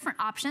seen. 2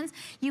 different options.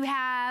 You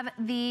have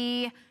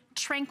the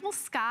Tranquil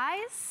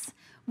Skies,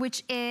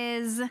 which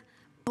is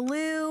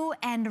blue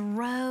and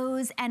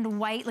rose and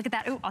white. Look at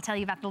that. Ooh, I'll tell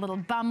you about the little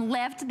bum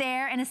lift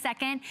there in a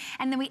second.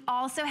 And then we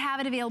also have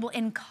it available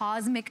in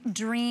Cosmic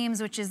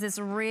Dreams, which is this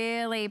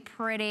really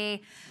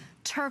pretty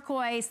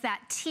turquoise,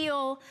 that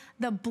teal,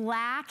 the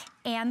black,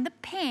 and the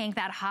pink,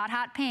 that hot,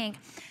 hot pink.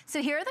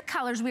 So here are the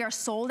colors. We are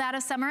sold out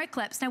of Summer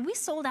Eclipse. Now, we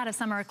sold out of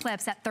Summer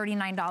Eclipse at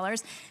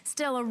 $39.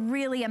 Still a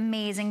really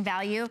amazing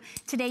value.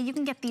 Today, you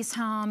can get these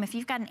home. If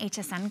you've got an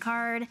HSN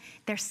card,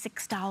 they're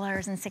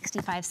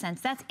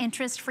 $6.65. That's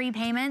interest-free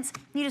payments.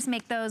 You just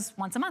make those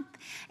once a month.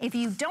 If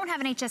you don't have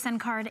an HSN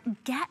card,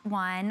 get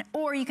one,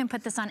 or you can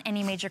put this on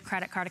any major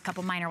credit card, a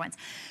couple minor ones.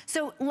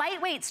 So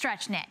lightweight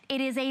stretch knit. It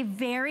is a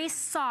very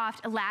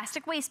soft,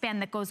 elastic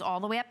waistband that goes all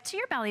the way up to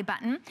your belly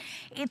button.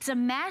 It's a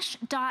mesh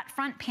dot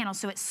front panel,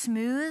 so it's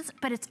smooth,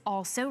 but it's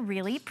also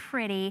really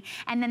pretty.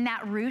 And then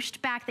that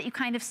ruched back that you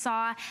kind of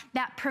saw,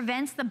 that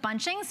prevents the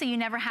bunching, so you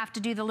never have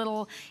to do the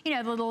little, you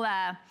know, the little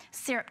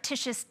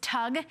surreptitious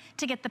tug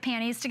to get the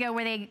panties to go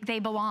where they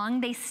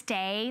belong. They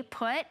stay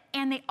put,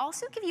 and they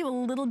also give you a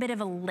little bit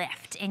of a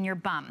lift in your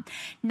bum.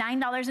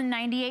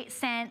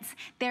 $9.98.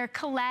 Their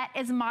Colette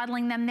is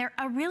modeling them. They're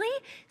a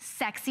really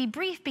sexy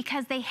brief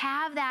because they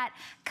have that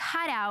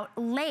cutout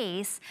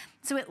lace,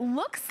 so it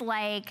looks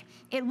like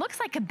a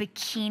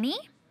bikini,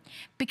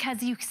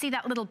 because you see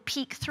that little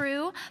peek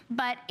through,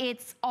 but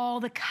it's all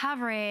the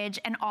coverage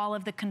and all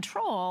of the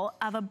control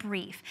of a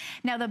brief.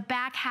 Now the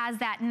back has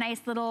that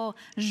nice little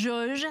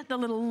zhuzh, the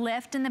little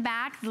lift in the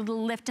back, the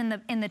little lift in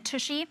the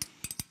tushy,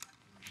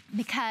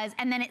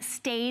 and then it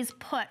stays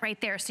put right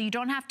there, so you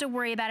don't have to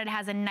worry about it. It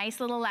has a nice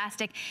little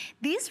elastic.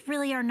 These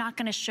really are not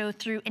gonna show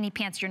through any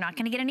pants. You're not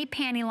gonna get any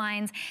panty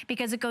lines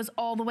because it goes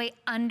all the way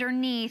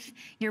underneath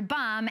your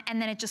bum,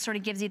 and then it just sort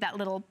of gives you that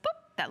little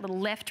boop, that little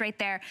lift right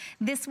there.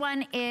 This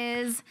one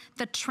is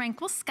the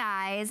Tranquil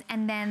Skies,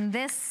 and then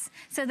this,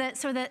 so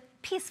the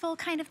peaceful,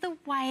 kind of the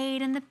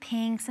white and the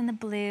pinks and the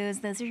blues,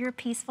 those are your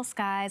peaceful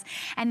skies.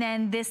 And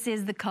then this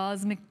is the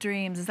Cosmic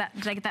Dreams.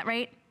 Did I get that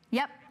right?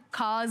 Yep.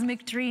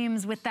 Cosmic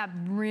Dreams with that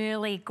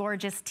really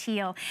gorgeous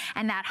teal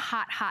and that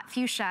hot, hot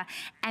fuchsia,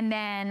 and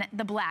then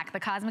the black, the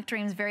Cosmic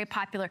Dreams, very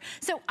popular.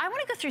 So I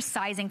wanna go through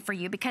sizing for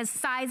you because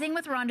sizing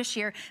with Rhonda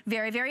Shear,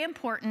 very, very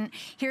important.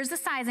 Here's the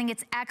sizing,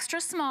 it's extra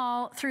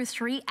small through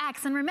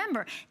 3X, and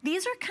remember,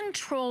 these are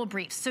control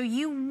briefs, so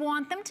you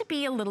want them to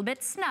be a little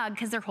bit snug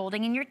because they're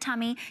holding in your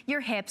tummy,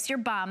 your hips, your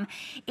bum.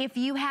 If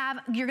you have,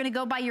 you're gonna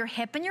go by your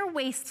hip and your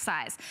waist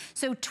size.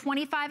 So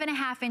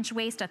 25.5-inch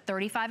waist, a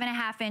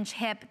 35.5-inch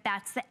hip,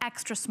 that's the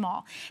extra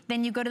small.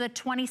 Then you go to the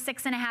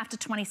 26.5 to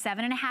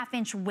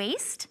 27.5-inch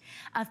waist,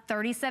 a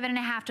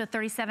 37.5 to a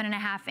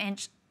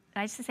 37.5-inch, did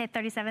I just say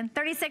 37?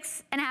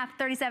 36.5,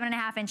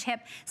 37.5-inch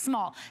hip,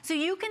 small. So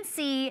you can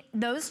see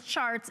those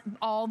charts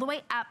all the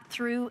way up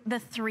through the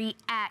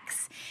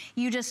 3X.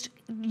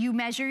 You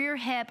measure your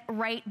hip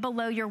right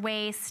below your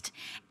waist,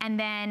 and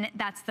then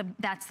that's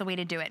the way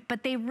to do it.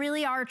 But they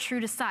really are true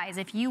to size.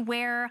 If you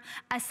wear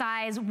a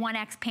size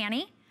 1X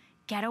panty,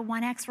 get a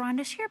 1X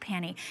Rhonda Shear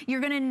panty.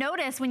 You're gonna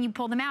notice when you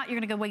pull them out, you're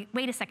gonna go,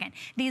 wait a second.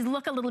 These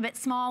look a little bit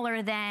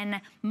smaller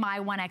than my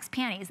 1X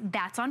panties.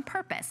 That's on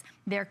purpose.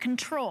 They're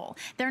control.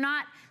 They're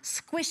not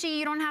squishy.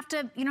 You don't have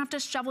to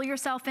shovel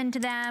yourself into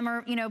them,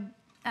 or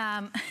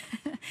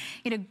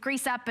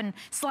grease up and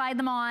slide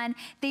them on.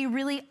 They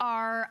really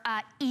are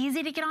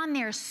easy to get on.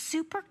 They're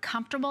super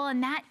comfortable,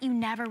 and that you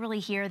never really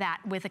hear that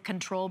with a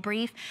control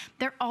brief.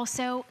 They're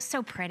also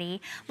so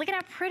pretty. Look at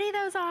how pretty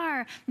those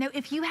are. Now,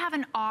 if you have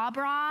an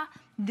bra,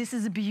 this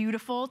is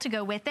beautiful to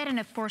go with it, and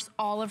of course,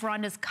 all of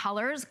Rhonda's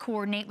colors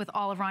coordinate with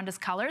all of Rhonda's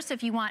colors. So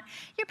if you want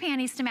your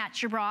panties to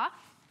match your bra,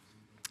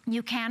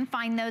 you can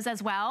find those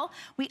as well.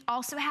 We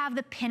also have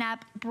the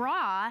pinup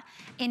bra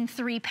in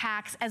 3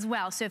 packs as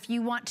well. So if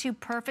you want to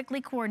perfectly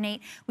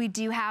coordinate, we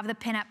do have the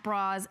pinup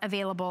bras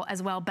available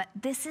as well. But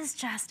this is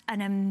just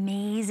an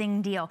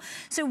amazing deal.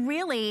 So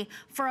really,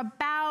 for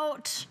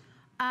about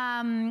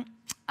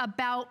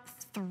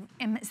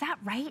is that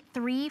right?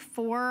 $3,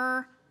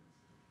 $4,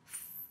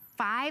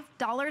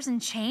 $5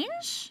 and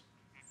change?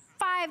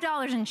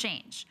 $5 and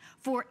change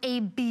for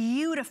a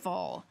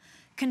beautiful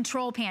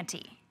control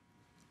panty.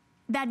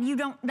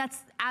 That's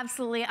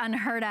absolutely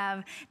unheard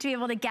of to be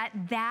able to get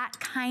that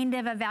kind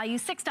of a value.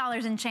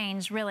 $6 and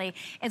change really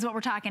is what we're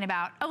talking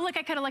about. Oh, look,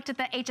 I could have looked at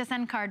the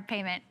HSN card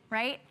payment,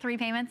 right? 3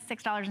 payments,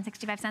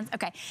 $6.65.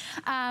 Okay,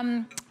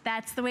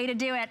 that's the way to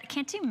do it. I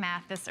can't do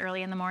math this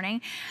early in the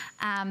morning.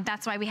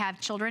 That's why we have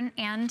children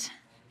and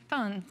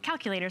phone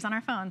calculators on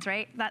our phones,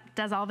 right? That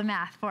does all the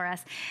math for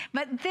us.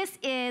 But this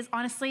is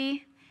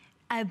honestly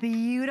a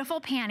beautiful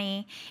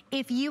panty.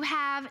 If you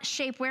have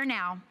shapewear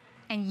now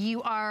and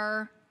you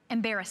are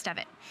embarrassed of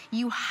it,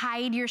 you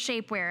hide your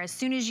shapewear. As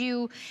soon as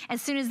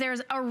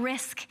there's a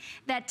risk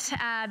that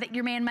that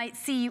your man might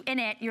see you in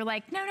it, you're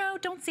like, no,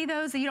 don't see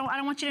those. I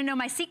don't want you to know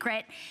my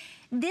secret.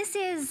 This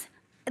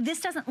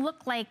doesn't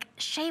look like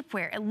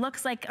shapewear. It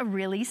looks like a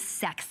really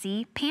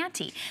sexy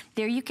panty.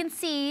 There you can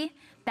see,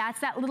 that's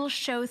that little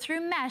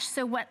show-through mesh.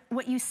 So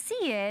what you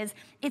see is,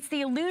 it's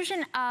the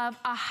illusion of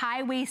a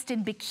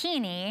high-waisted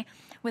bikini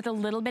with a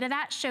little bit of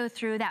that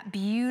show-through, that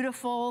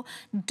beautiful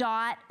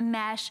dot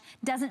mesh.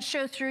 Doesn't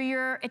show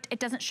through it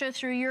doesn't show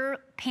through your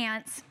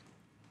pants.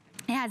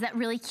 It has that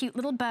really cute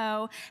little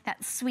bow, the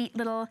sweet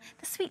little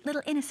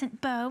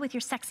innocent bow with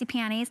your sexy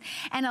panties,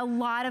 and a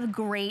lot of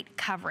great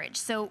coverage.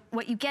 So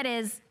what you get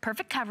is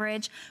perfect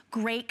coverage,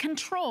 great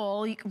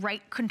control,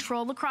 right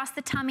control across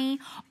the tummy,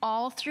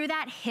 all through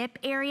that hip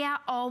area,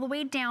 all the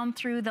way down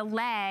through the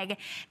leg.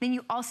 Then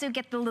you also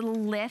get the little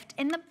lift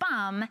in the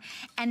bum,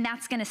 and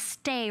that's gonna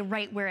stay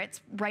right where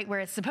it's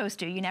supposed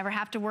to. You never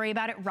have to worry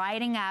about it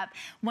riding up.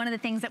 One of the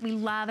things that we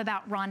love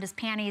about Rhonda's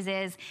panties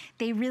is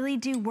they really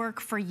do work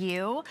for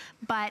you,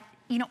 but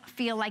you don't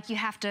feel like you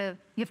have to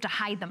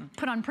hide them,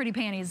 put on pretty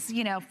panties,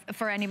 you know,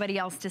 for anybody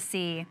else to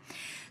see.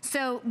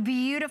 So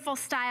beautiful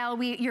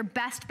style. Your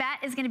best bet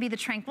is gonna be the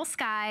Tranquil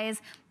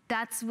Skies.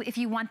 That's, if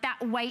you want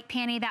that white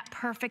panty, that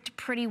perfect,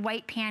 pretty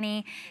white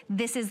panty,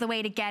 this is the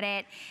way to get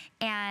it.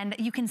 And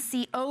you can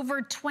see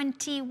over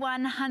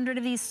 2,100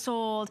 of these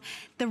sold.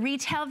 The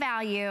retail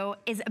value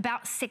is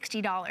about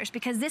 $60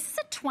 because this is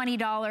a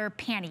 $20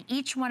 panty.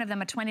 Each one of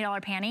them a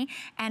 $20 panty,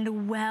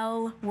 and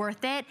well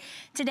worth it.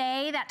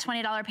 Today, that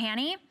 $20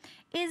 panty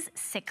is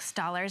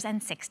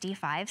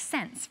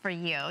 $6.65 for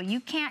you. You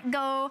can't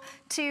go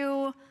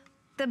to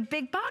the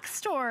big box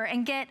store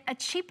and get a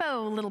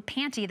cheapo little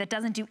panty that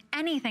doesn't do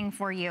anything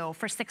for you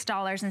for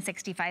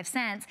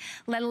 $6.65,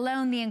 let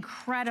alone the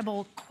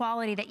incredible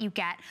quality that you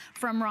get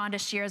from Rhonda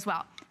Shear as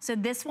well. So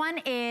this one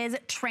is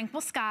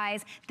Tranquil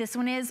Skies. This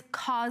one is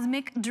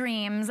Cosmic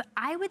Dreams.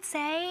 I would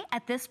say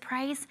at this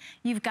price,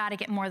 you've got to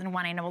get more than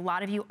one. I know a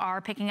lot of you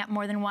are picking up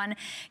more than one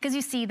because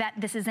you see that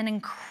this is an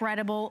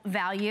incredible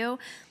value.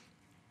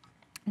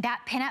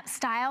 That pinup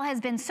style has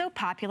been so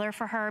popular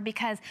for her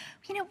because,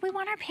 you know, we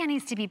want our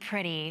panties to be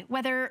pretty.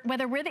 Whether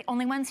we're the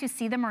only ones who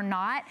see them or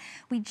not,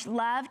 we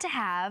love to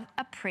have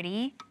a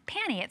pretty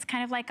panty. It's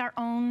kind of like our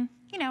own,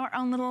 you know, our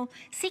own little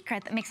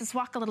secret that makes us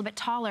walk a little bit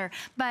taller.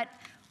 But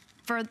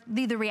for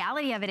the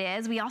reality of it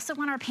is, we also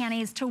want our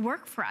panties to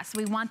work for us.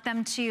 We want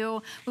them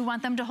to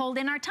hold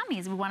in our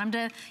tummies. We want them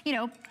to, you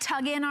know,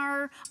 tug in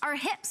our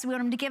hips. We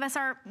want them to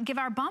give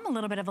our bum a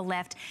little bit of a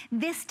lift.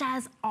 This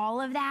does all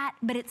of that,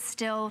 but it's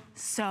still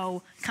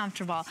so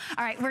comfortable.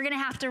 All right, we're gonna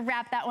have to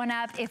wrap that one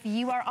up. If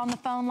you are on the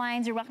phone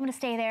lines, you're welcome to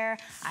stay there.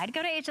 I'd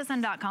go to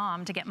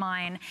hsn.com to get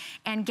mine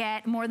and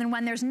get more than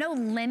one. There's no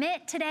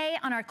limit today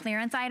on our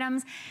clearance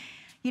items.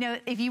 You know,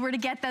 if you were to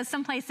get those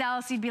someplace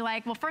else, you'd be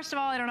like, well, first of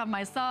all, I don't have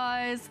my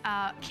size,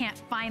 can't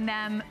find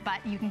them,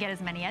 but you can get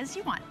as many as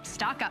you want.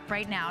 Stock up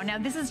right now. Now,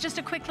 this is just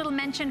a quick little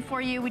mention for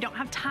you. We don't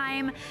have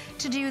time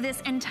to do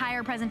this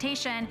entire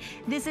presentation.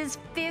 This is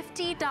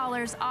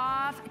 $50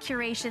 off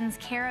Curation's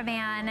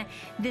Caravan.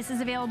 This is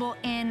available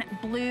in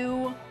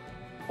blue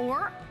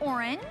or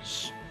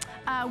orange.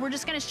 We're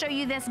just gonna show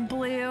you this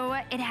blue.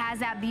 It has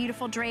that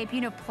beautiful drape.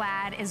 You know,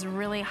 plaid is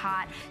really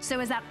hot. So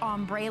is that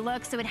ombre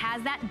look. So it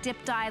has that dip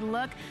dye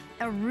look,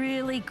 a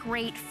really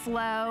great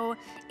flow.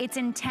 It's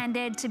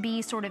intended to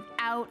be sort of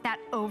out, that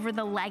over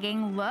the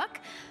legging look.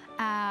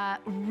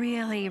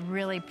 Really,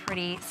 really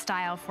pretty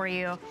style for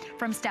you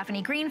from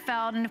Stephanie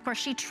Greenfeld. And of course,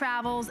 she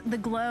travels the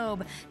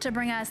globe to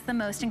bring us the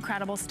most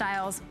incredible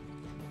styles.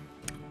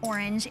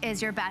 Orange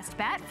is your best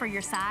bet for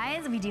your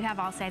size. We do have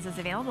all sizes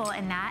available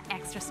in that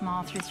extra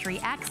small through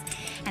 3X,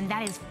 and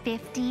that is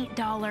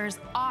 $50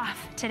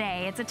 off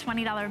today. It's a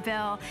 $20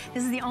 bill.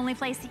 This is the only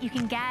place that you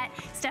can get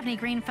Stephanie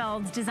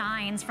Greenfeld's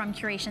designs from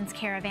Curation's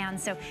Caravan,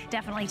 so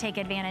definitely take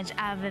advantage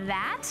of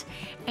that.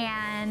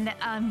 And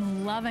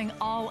I'm loving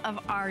all of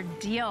our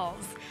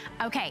deals.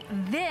 Okay,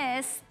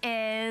 this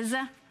is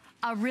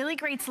a really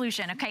great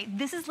solution. Okay,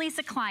 this is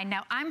Lisa Klein.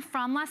 Now, I'm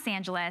from Los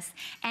Angeles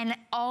and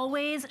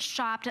always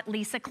shopped at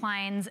Lisa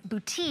Klein's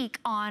boutique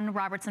on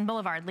Robertson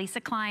Boulevard. Lisa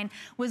Klein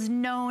was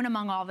known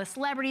among all the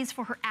celebrities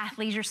for her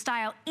athleisure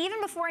style. Even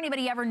before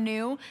anybody ever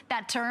knew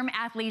that term,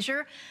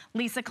 athleisure,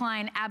 Lisa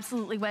Klein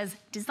absolutely was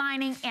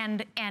designing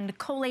and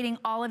collating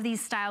all of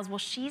these styles. Well,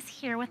 she's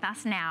here with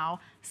us now.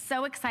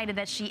 So excited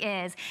that she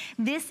is.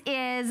 This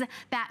is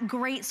that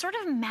great sort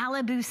of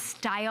Malibu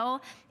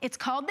style. It's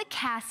called the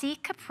Cassie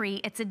Capri.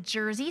 It's a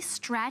jersey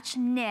stretch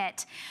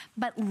knit,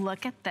 but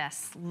look at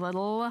this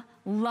little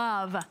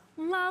love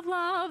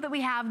that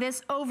we have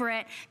this over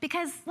it,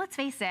 because let's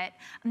face it,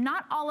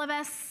 not all of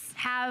us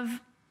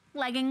have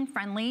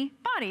legging-friendly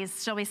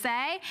bodies, shall we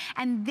say?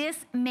 And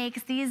this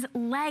makes these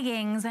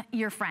leggings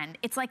your friend.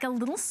 It's like a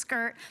little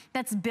skirt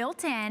that's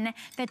built in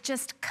that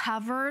just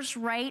covers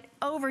right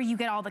over. You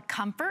get all the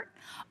comfort,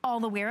 all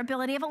the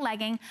wearability of a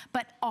legging,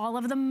 but all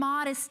of the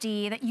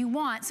modesty that you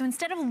want. So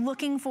instead of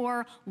looking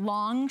for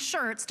long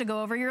shirts to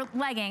go over your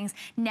leggings,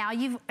 now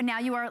you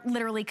are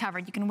literally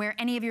covered. You can wear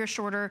any of your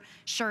shorter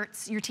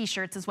shirts, your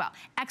t-shirts as well.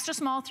 Extra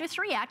small through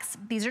 3X.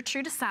 These are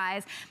true to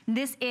size.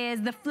 This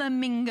is the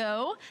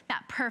Flamingo,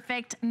 that perfect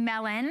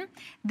melon.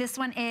 This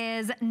one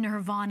is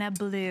Nirvana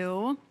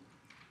Blue.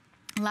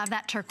 Love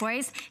that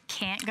turquoise.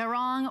 Can't go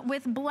wrong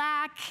with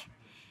black.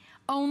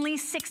 Only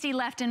 60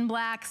 left in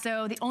black,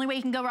 so the only way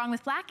you can go wrong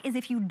with black is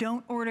if you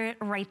don't order it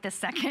right this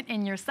second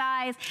in your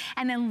size.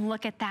 And then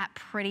look at that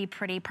pretty,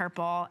 pretty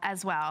purple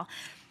as well.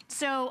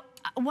 So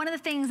one of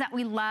the things that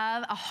we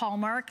love, a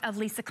hallmark of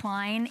Lisa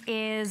Klein,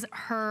 is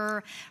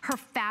her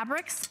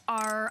fabrics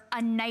are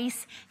a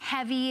nice,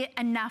 heavy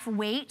enough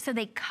weight so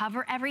they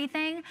cover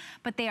everything,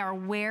 but they are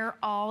wear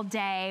all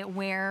day,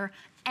 wear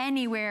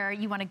anywhere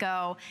you want to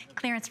go.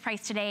 Clearance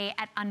price today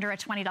at under a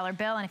 $20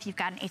 bill, and if you've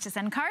got an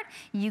HSN card,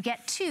 you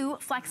get 2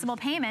 flexible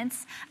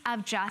payments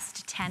of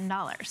just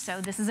 $10. So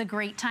this is a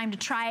great time to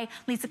try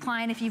Lisa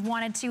Klein if you've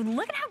wanted to.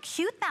 Look at how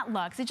cute that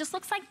looks. It just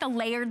looks like the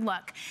layered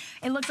look.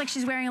 It looks like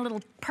she's wearing a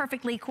little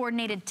perfectly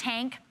coordinated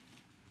tank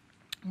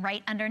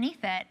right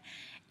underneath it.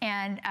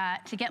 And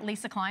to get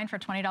Lisa Klein for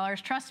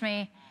 $20, trust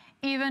me,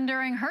 even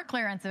during her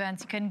clearance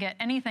events, you couldn't get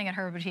anything at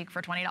her boutique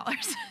for $20.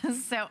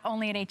 So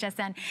only at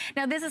HSN.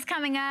 Now this is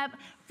coming up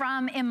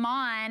from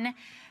Iman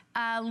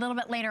a little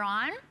bit later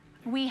on.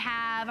 We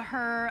have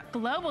her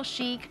Global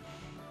Chic.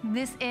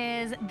 This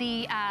is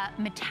the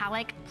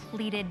metallic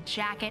pleated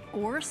jacket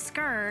or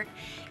skirt.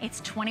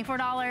 It's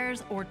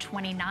 $24 or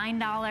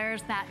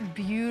 $29. That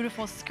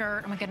beautiful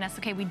skirt. Oh my goodness.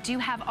 Okay, we do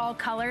have all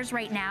colors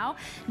right now.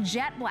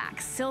 Jet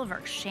black,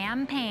 silver,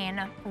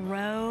 champagne,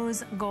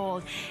 rose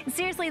gold. And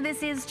seriously,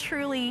 this is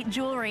truly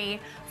jewelry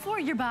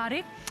for your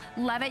body.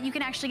 Love it. You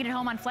can actually get it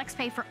home on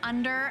FlexPay for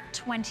under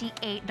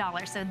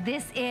 $28. So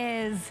this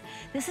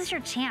is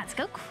your chance.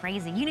 Go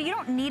crazy. You know, you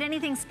don't need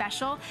anything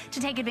special to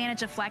take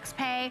advantage of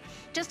FlexPay.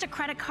 Just a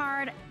credit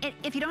card.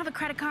 If you don't have a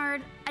credit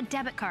card, a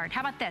debit card. How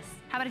about this?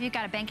 How about if you've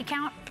got a bank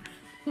account?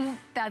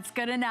 That's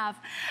good enough.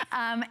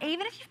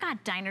 Even if you've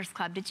got Diners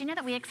Club, did you know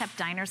that we accept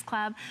Diners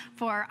Club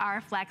for our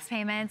flex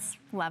payments?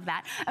 Love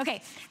that.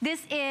 Okay,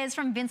 this is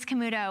from Vince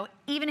Camuto.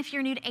 Even if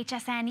you're new to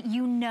HSN,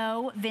 you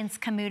know Vince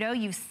Camuto.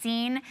 You've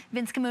seen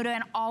Vince Camuto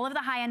in all of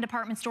the high-end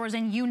department stores,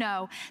 and you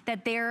know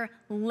that their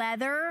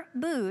leather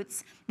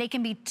boots, they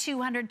can be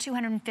 $200,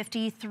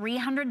 $250,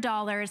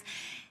 $300.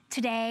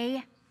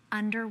 Today,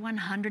 under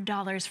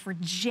 $100 for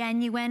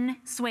genuine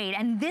suede.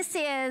 And this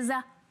is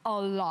a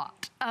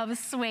lot of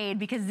suede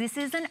because this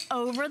is an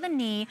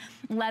over-the-knee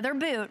leather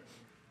boot.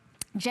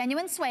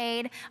 Genuine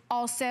suede.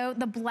 Also,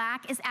 the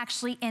black is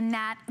actually in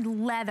that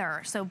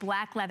leather. So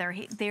black leather.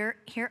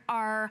 Here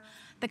are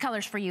the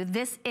colors for you.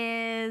 This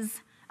is,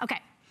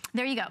 okay,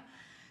 there you go.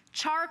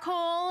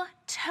 Charcoal,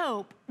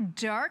 taupe,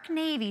 dark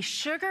navy,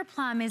 sugar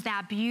plum is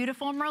that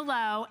beautiful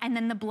Merlot, and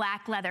then the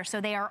black leather. So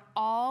they are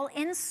all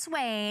in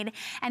suede,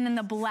 and then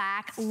the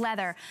black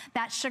leather.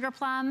 That sugar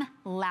plum,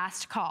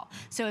 last call.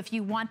 So if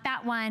you want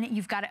that one,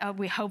 you've got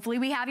to, hopefully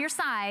we have your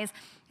size.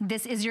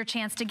 This is your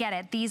chance to get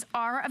it. These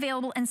are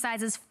available in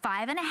sizes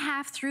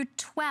 5.5 through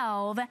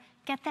 12.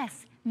 Get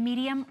this,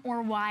 medium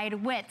or wide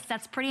widths.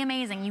 That's pretty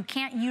amazing. You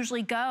can't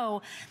usually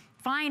go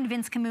find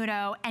Vince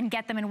Camuto and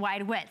get them in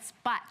wide widths,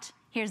 but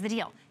here's the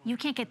deal. You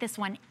can't get this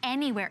one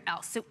anywhere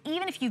else. So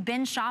even if you've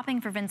been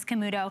shopping for Vince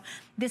Camuto,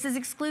 this is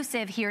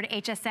exclusive here to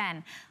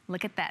HSN.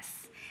 Look at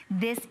this.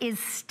 This is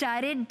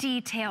studded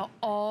detail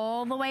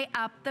all the way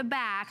up the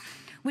back,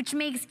 which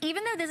makes,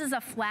 even though this is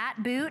a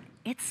flat boot,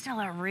 it's still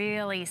a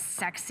really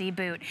sexy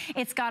boot.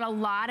 It's got a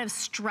lot of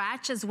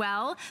stretch as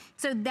well.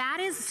 So that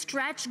is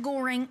stretch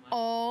goring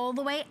all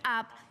the way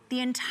up the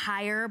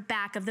entire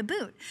back of the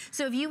boot.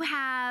 So if you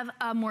have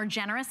a more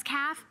generous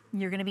calf,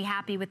 you're gonna be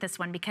happy with this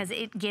one because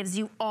it gives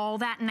you all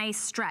that nice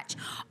stretch.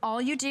 All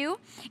you do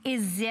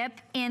is zip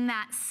in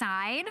that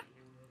side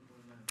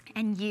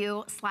and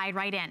you slide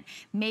right in.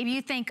 Maybe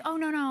you think, oh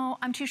no,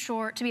 I'm too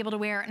short to be able to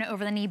wear an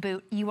over-the-knee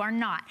boot. You are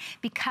not.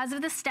 Because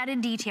of the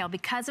studded detail,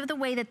 because of the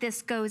way that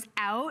this goes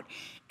out,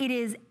 it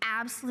is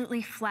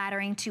absolutely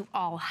flattering to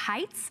all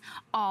heights,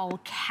 all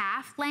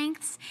calf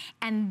lengths,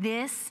 and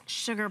this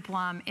sugar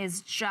plum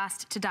is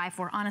just to die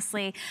for,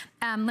 honestly.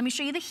 Let me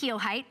show you the heel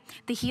height.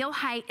 The heel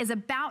height is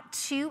about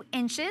 2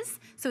 inches,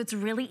 so it's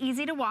really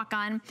easy to walk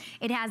on.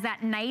 It has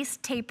that nice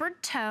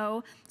tapered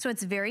toe, so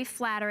it's very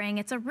flattering.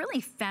 It's a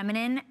really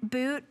feminine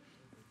boot.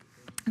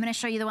 I'm gonna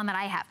show you the one that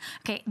I have.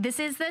 Okay, this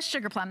is the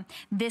sugar plum.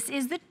 This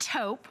is the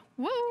taupe.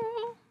 Woo!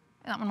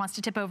 That one wants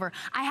to tip over.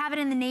 I have it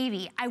in the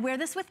navy. I wear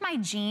this with my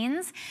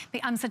jeans.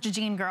 I'm such a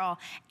jean girl.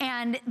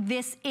 And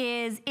this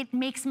is, it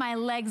makes my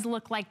legs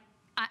look like,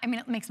 I mean,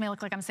 it makes me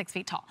look like I'm 6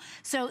 feet tall.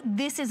 So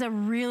this is a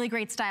really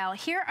great style.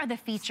 Here are the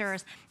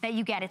features that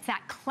you get. It's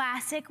that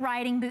classic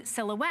riding boot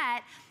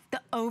silhouette, the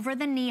over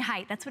the knee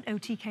height. That's what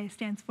OTK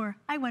stands for.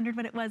 I wondered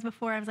what it was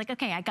before. I was like,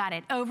 okay, I got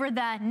it. Over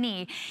the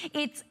knee.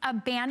 It's a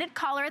banded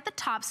collar at the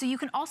top, so you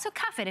can also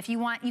cuff it if you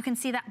want. You can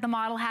see that the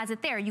model has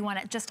it there. You want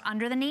it just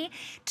under the knee.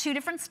 2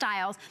 different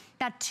styles.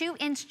 That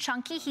 2-inch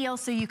chunky heel,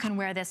 so you can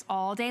wear this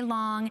all day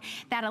long.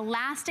 That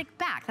elastic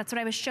back, that's what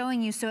I was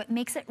showing you, so it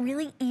makes it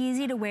really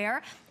easy to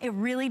wear. It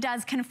really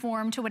does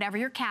conform to whatever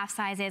your calf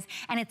size is,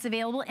 and it's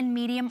available in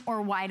medium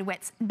or wide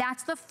widths.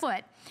 That's the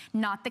foot,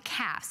 not the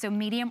calf. So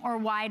medium or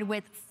wide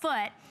width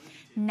foot,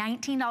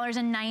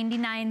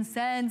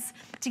 $19.99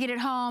 to get it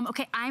home.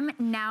 Okay, I'm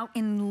now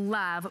in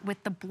love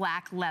with the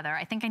black leather.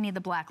 I think I need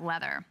the black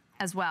leather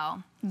as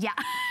well. Yeah,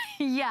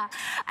 Yeah.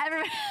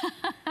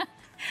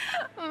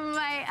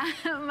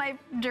 My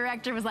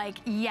director was like,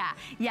 yeah,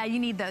 you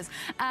need those.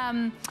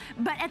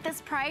 But at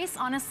this price,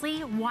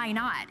 honestly, why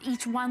not?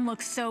 Each one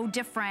looks so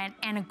different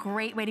and a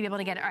great way to be able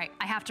to get it. All right,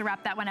 I have to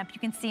wrap that one up. You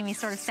can see me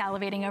sort of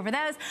salivating over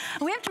those.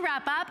 We have to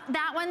wrap up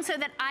that one so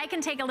that I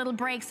can take a little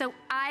break so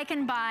I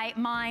can buy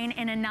mine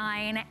in a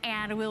 9,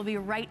 and we'll be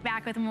right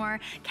back with more.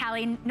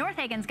 Callie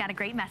Northagen's got a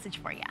great message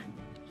for you.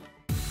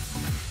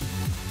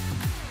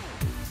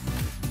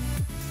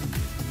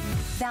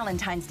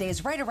 Valentine's Day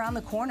is right around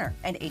the corner,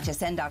 and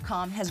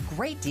HSN.com has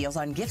great deals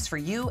on gifts for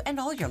you and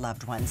all your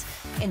loved ones.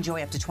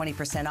 Enjoy up to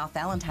 20% off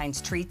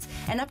Valentine's treats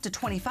and up to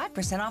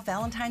 25% off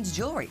Valentine's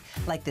jewelry,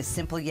 like this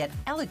simple yet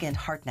elegant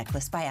heart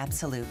necklace by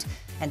Absolute.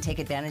 And take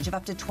advantage of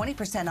up to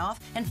 20% off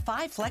and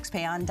 5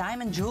 FlexPay on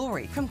diamond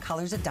jewelry from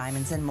Colors of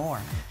Diamonds and more.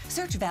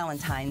 Search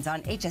Valentine's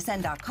on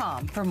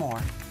HSN.com for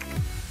more.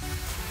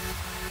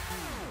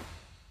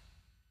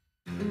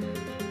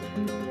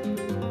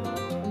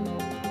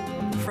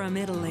 From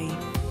Italy,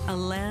 a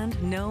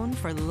land known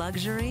for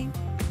luxury,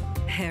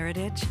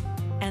 heritage,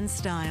 and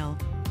style,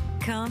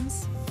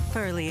 comes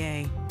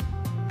Perlier.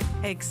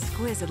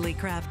 Exquisitely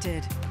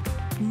crafted,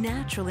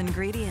 natural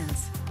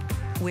ingredients,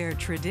 where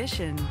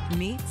tradition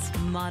meets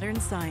modern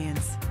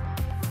science.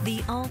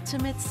 The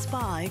ultimate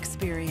spa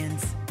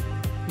experience.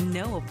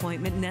 No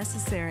appointment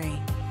necessary.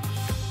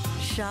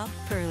 Shop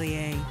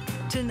Perlier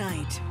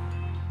tonight.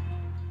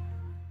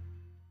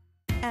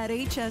 At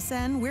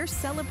HSN, we're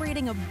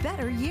celebrating a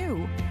better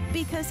you,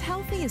 because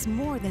healthy is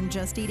more than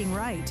just eating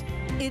right.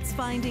 It's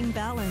finding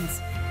balance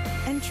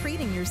and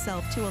treating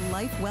yourself to a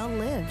life well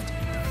lived.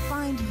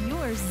 Find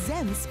your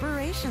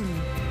Zen-spiration.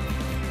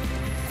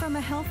 From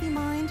a healthy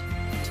mind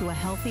to a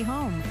healthy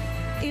home,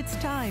 it's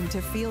time to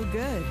feel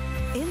good,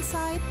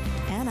 inside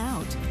and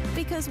out,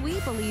 because we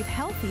believe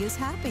healthy is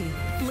happy.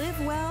 Live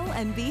well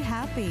and be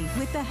happy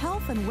with the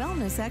health and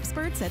wellness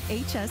experts at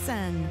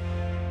HSN.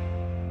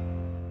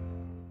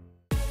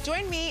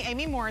 Join me,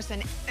 Amy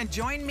Morrison, and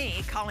join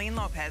me, Colleen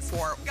Lopez,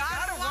 for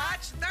Gotta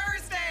Watch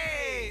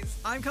Thursdays!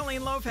 I'm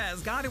Colleen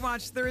Lopez. Gotta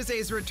Watch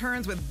Thursdays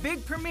returns with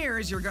big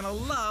premieres you're gonna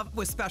love,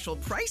 with special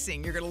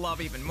pricing you're gonna love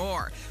even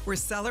more. We're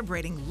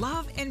celebrating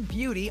love and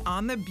beauty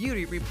on The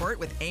Beauty Report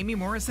with Amy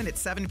Morrison at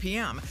 7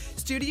 p.m.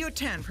 Studio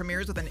 10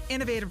 premieres with an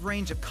innovative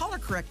range of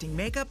color-correcting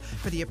makeup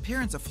for the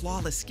appearance of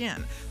flawless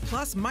skin.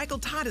 Plus, Michael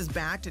Todd is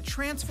back to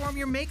transform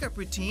your makeup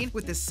routine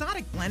with the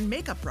Sonic Blend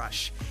Makeup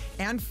Brush.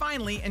 And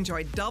finally,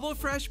 enjoy double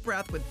fresh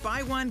breath with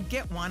buy one,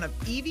 get one of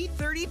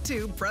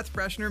EV32 breath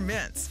freshener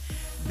mints.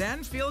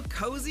 Then feel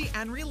cozy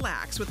and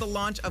relaxed with the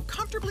launch of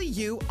Comfortably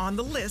You on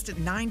the List at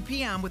 9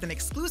 p.m. with an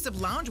exclusive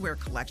loungewear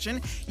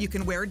collection you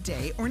can wear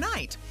day or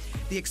night.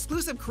 The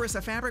exclusive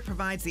Carissa fabric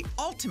provides the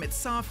ultimate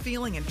soft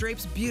feeling and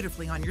drapes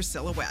beautifully on your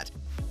silhouette.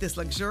 This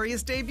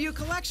luxurious debut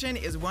collection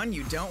is one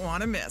you don't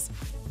want to miss.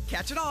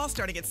 Catch it all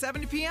starting at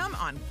 7 p.m.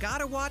 on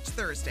Gotta Watch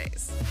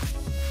Thursdays.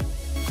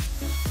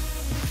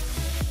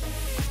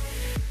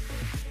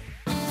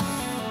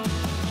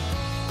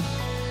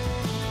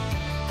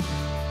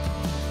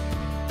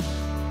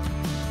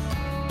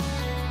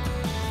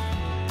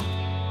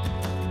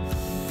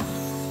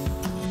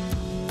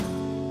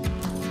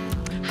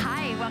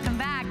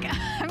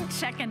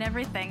 Checking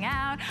everything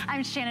out.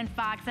 I'm Shannon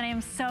Fox, and I am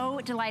so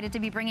delighted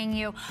to be bringing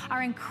you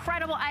our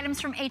incredible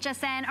items from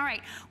HSN. All right,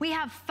 we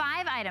have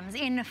 5 items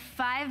in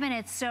 5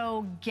 minutes,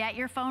 so get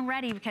your phone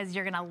ready because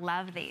you're gonna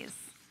love these.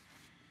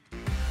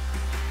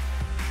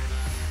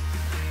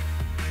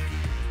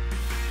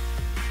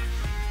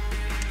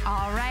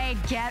 All right,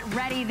 get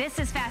ready. This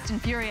is Fast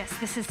and Furious.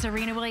 This is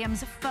Serena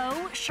Williams'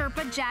 faux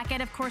Sherpa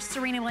jacket. Of course,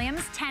 Serena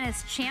Williams,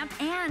 tennis champ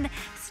and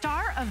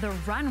star of the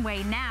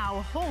runway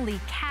now. Holy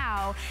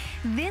cow.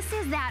 This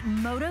is that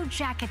moto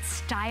jacket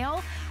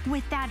style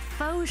with that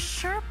faux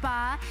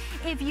Sherpa.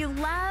 If you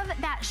love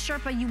that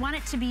Sherpa, you want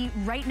it to be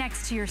right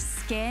next to your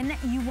skin.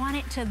 You want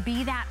it to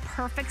be that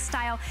perfect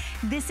style.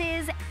 This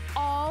is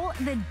all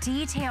the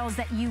details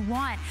that you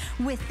want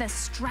with the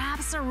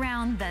straps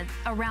around the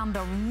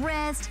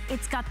wrist.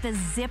 It's got the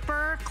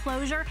zipper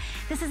closure.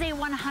 This is a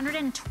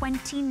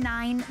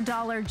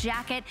 $129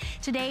 jacket.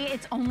 Today,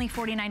 it's only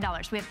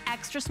 $49. We have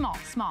extra small,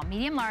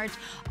 medium, large,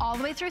 all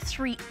the way through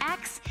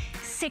 3X,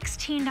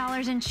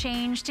 $16 and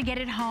change to get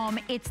it home.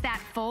 It's that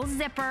full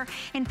zipper.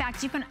 In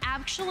fact, you can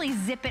actually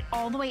zip it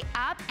all the way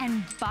up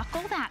and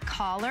buckle that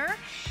collar,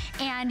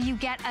 and you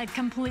get a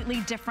completely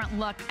different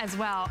look as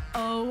well.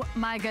 Oh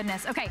my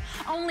goodness. Okay,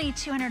 only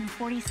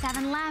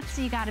 247 left,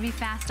 so you gotta be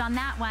fast on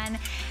that one.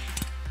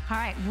 All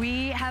right,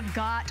 we have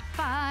got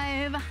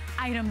 5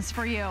 items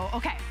for you.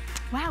 Okay.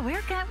 Wow,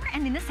 we're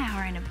ending this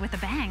hour with a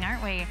bang,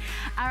 aren't we?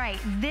 All right,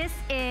 this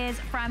is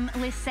from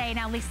Lissé.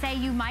 Now, Lissé,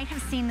 you might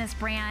have seen this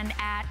brand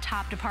at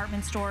top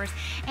department stores,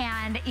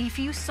 and if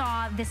you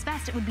saw this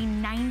vest, it would be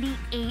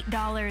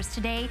 $98.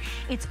 Today,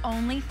 it's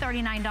only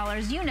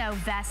 $39. You know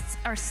vests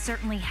are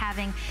certainly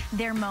having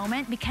their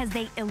moment because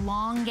they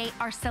elongate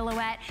our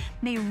silhouette.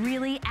 They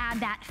really add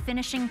that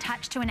finishing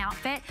touch to an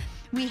outfit.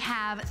 We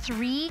have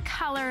 3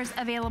 colors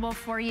available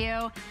for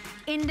you.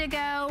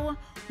 Indigo,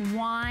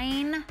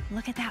 wine,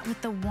 look at that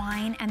with the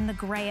wine and the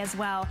gray as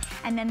well.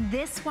 And then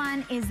this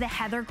one is the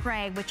heather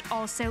gray, which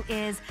also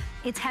is,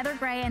 it's heather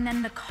gray, and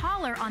then the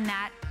collar on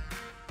that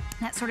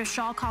sort of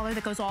shawl collar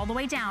that goes all the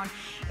way down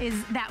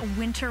is that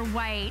winter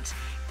white.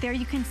 There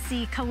you can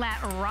see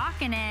Colette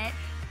rocking it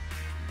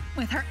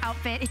with her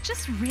outfit. It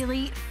just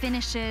really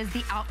finishes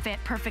the outfit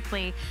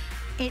perfectly.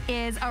 It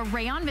is a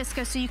rayon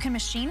viscose, so you can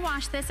machine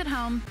wash this at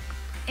home.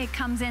 It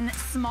comes in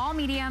small,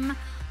 medium,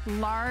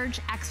 large,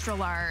 extra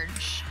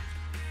large.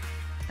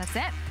 That's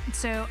it.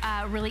 So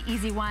a really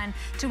easy one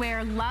to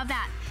wear. Love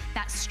that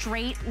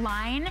straight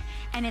line,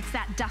 and it's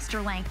that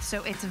duster length,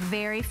 so it's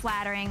very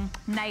flattering.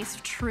 Nice,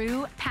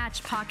 true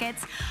patch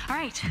pockets. All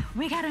right,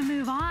 we gotta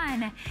move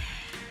on.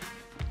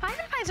 5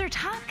 and 5s are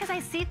tough because I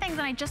see things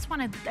and I just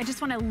want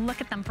to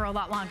look at them for a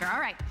lot longer. All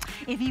right,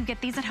 if you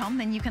get these at home,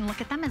 then you can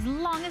look at them as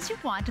long as you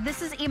want.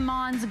 This is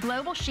Iman's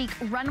Global Chic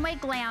Runway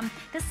Glam.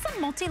 This is a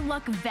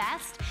multi-look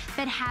vest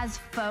that has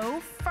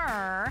faux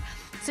fur.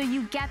 So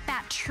you get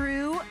that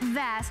true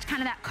vest,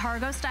 kind of that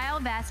cargo style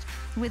vest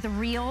with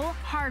real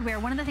hardware.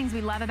 One of the things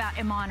we love about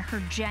Iman,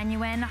 her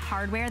genuine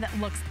hardware that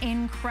looks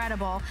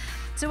incredible.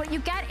 So what you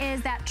get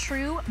is that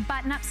true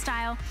button-up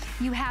style.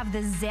 You have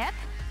the zip.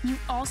 You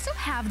also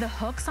have the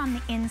hooks on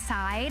the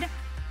inside,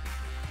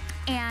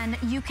 and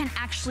you can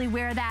actually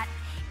wear that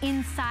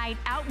inside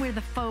out where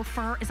the faux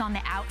fur is on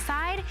the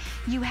outside.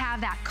 You have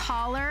that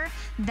collar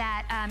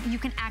that you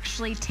can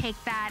actually take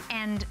that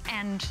and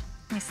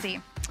let me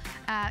see.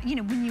 You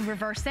know, when you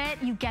reverse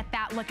it, you get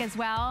that look as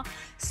well.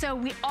 So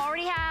we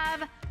already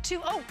have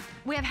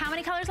we have how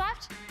many colors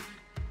left?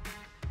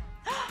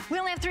 We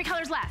only have 3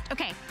 colors left.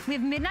 Okay, we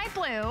have midnight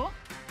blue,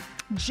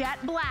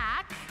 jet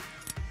black,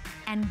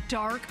 and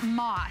dark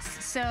moss.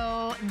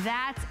 So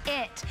that's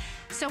it.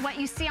 So what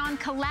you see on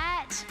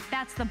Colette,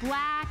 that's the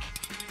black.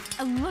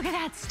 Look at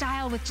that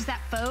style with just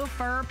that faux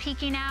fur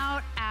peeking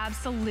out.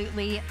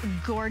 Absolutely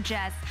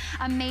gorgeous.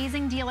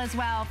 Amazing deal as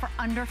well for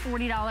under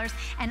 $40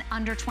 and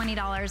under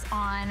 $20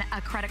 on a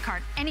credit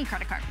card, any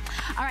credit card.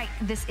 All right,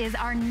 this is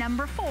our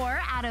number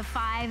 4 out of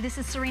 5. This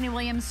is Serena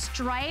Williams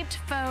striped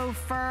faux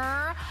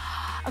fur.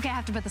 Okay, I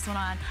have to put this one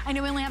on. I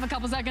know we only have a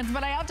couple seconds,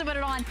 but I have to put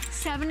it on.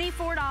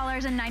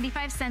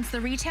 $74.95. The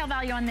retail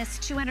value on this,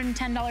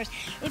 $210.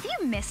 If you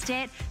missed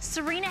it,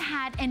 Serena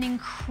had an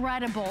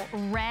incredible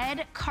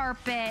red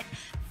carpet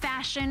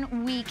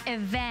fashion week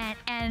event,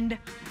 and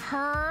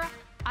her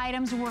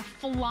items were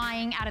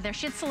flying out of there.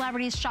 She had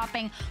celebrities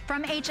shopping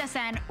from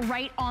HSN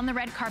right on the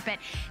red carpet.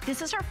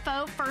 This is her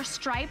faux fur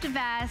striped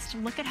vest.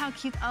 Look at how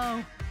cute.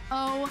 Oh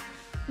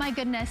my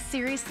goodness,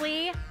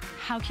 seriously,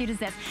 how cute is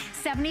this?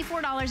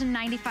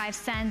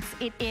 $74.95.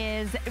 It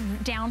is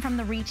down from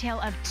the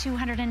retail of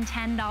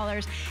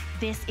 $210.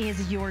 This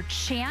is your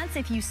chance.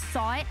 If you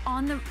saw it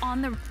on the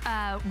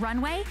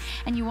runway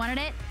and you wanted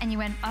it and you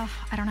went, oh,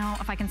 I don't know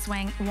if I can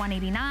swing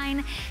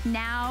 $189.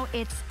 Now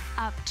it's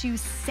up to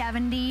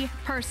 70%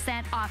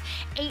 off.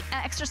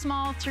 Extra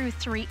small through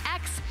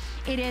 3X.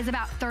 It is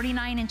about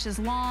 39 inches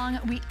long.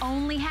 We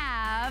only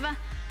have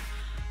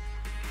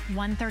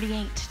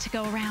 138 to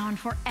go around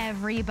for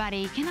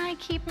everybody. Can I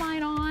keep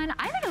mine on?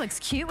 I think it looks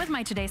cute with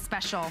my Today's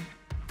Special.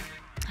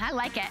 I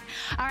like it.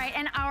 All right,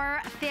 and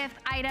our 5th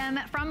item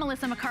from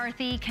Melissa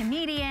McCarthy,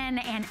 comedian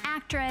and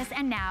actress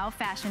and now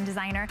fashion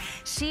designer.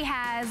 She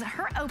has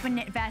her open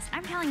knit vest.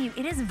 I'm telling you,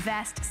 it is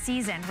vest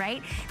season,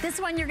 right? This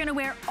one you're gonna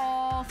wear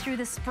all through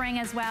the spring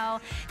as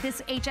well.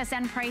 This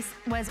HSN price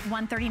was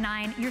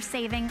 $139. You're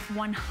saving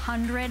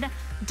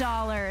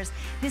 $100.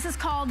 This is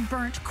called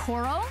Burnt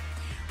Coral.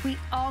 We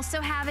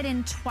also have it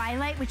in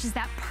Twilight, which is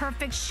that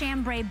perfect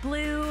chambray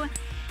blue,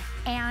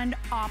 and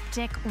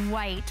Optic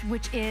White,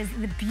 which is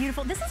the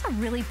beautiful, this is a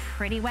really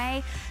pretty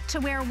way to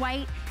wear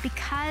white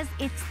because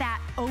it's that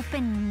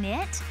open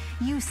knit.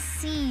 You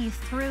see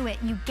through it.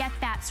 You get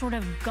that sort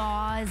of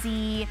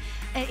gauzy,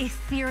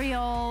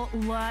 ethereal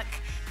look,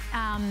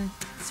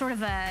 sort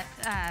of a,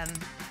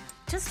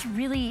 just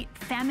really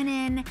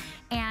feminine,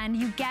 and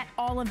you get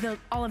all of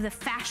the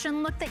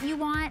fashion look that you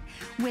want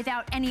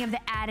without any of the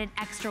added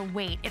extra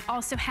weight. It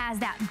also has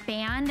that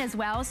band as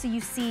well, so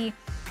you see,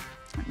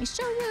 let me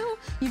show you.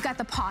 You've got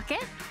the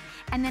pocket,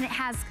 and then it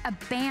has a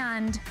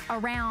band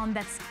around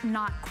that's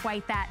not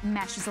quite that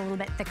mesh, it's a little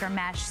bit thicker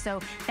mesh. So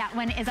that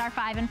one is our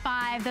 5 and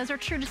 5. Those are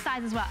true to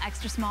size as well,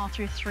 extra small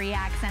through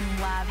 3X, and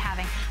love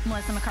having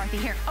Melissa McCarthy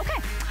here.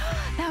 Okay,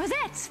 that was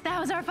it. That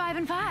was our 5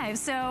 and 5.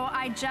 So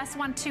I just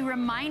want to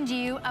remind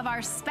you of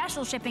our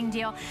special shipping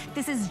deal.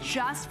 This is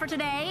just for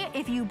today.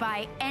 If you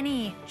buy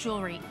any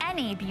jewelry,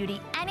 any beauty,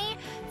 any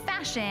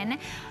fashion,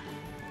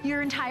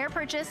 your entire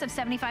purchase of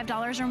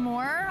 $75 or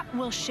more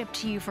will ship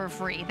to you for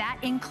free. That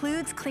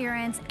includes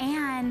clearance,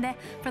 and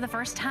for the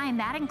first time,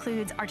 that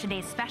includes our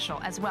Today's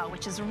Special as well,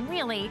 which is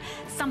really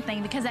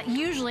something because that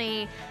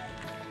usually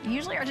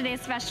our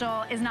Today's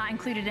Special is not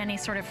included in any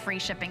sort of free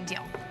shipping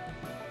deal.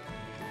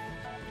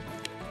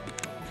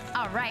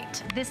 All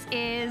right, this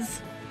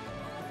is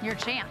your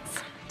chance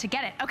to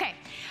get it. Okay,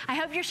 I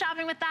hope you're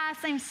shopping with us.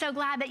 I'm so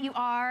glad that you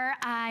are.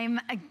 I'm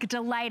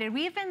delighted.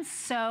 We've been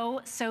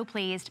so, so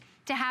pleased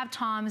to have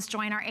Tom's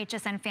join our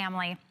HSN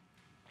family.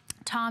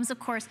 Tom's, of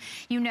course,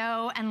 you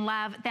know and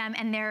love them,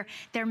 and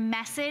their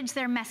message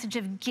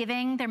of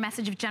giving, their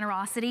message of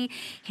generosity.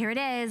 Here it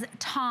is,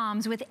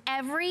 Tom's. With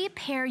every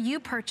pair you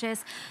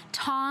purchase,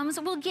 Tom's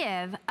will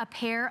give a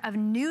pair of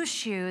new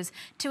shoes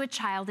to a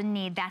child in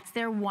need. That's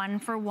their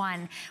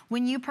 1-for-1.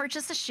 When you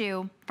purchase a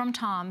shoe from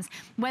Tom's,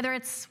 whether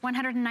it's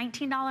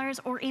 $119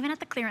 or even at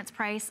the clearance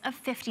price of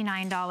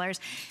 $59,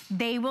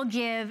 they will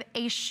give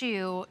a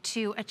shoe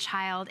to a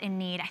child in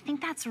need. I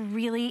think that's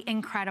really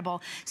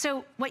incredible.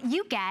 So what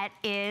you get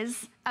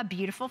is a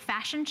beautiful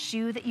fashion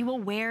shoe that you will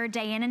wear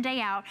day in and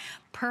day out.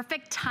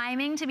 Perfect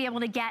timing to be able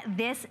to get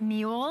this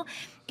mule.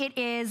 It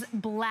is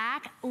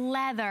black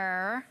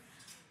leather,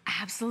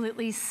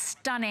 absolutely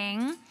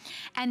stunning.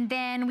 And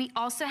then we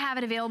also have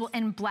it available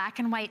in black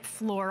and white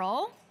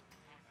floral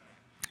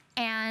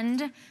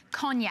and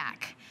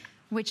cognac,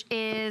 which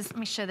is, let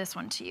me show this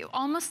one to you,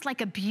 almost like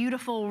a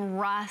beautiful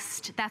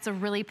rust. That's a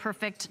really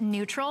perfect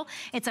neutral.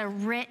 It's a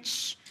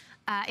rich,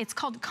 it's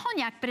called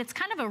cognac, but it's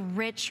kind of a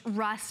rich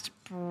rust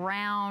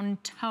brown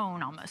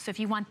tone almost. So if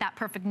you want that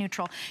perfect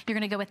neutral, you're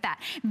gonna go with that.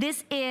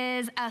 This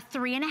is a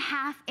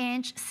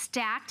 3.5-inch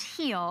stacked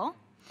heel.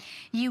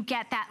 You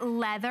get that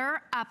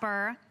leather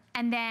upper.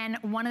 And then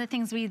one of the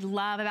things we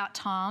love about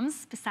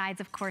Tom's,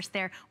 besides of course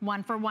their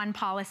 1-for-1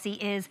 policy,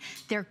 is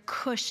their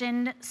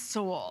cushioned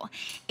sole.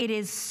 It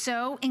is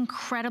so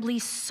incredibly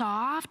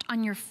soft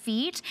on your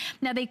feet.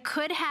 Now they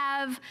could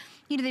have,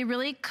 you know, they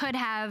really could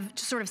have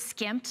sort of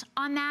skimped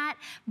on that,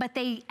 but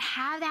they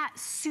have that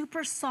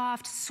super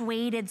soft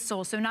suede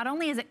sole. So not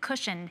only is it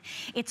cushioned,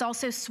 it's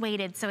also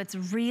suede, so it's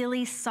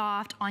really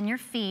soft on your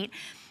feet.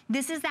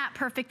 This is that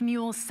perfect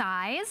mule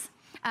size.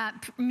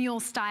 Mule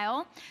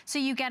style. So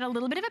you get a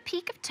little bit of a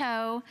peak of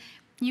toe,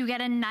 you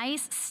get a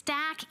nice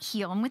stack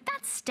heel, and with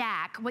that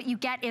stack, what you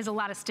get is a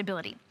lot of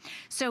stability.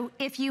 So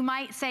if you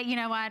might say, you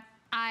know what,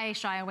 I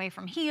shy away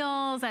from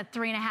heels at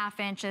 3.5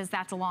 inches,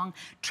 that's a long,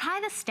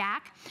 try the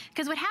stack,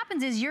 because what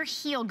happens is your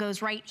heel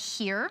goes right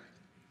here,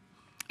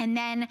 and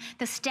then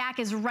the stack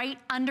is right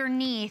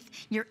underneath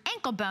your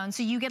ankle bone,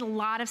 so you get a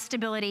lot of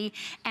stability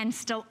and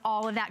still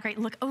all of that great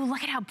look. Oh,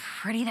 look at how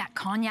pretty that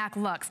cognac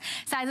looks.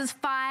 Sizes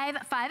 5,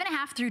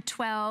 5.5 through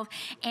 12,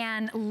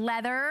 and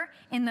leather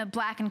in the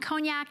black and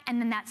cognac,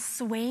 and then that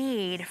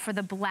suede for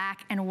the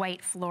black and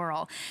white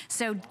floral.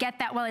 So get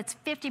that, well, it's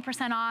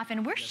 50% off,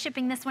 and we're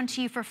shipping this one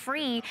to you for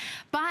free,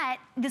 but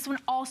this one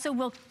also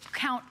will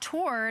count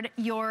toward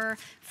your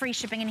free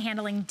shipping and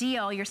handling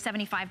deal, your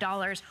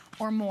 $75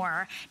 or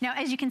more. Now,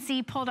 as you can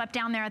see pulled up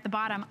down there at the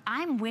bottom,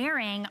 I'm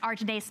wearing our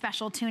today's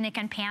special tunic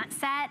and pant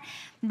set.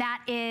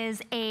 That is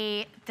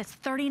that's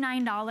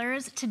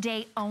 $39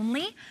 today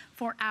only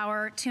for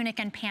our tunic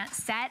and pant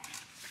set.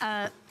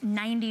 A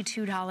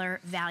 $92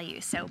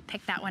 value, so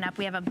pick that one up.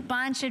 We have a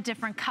bunch of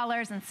different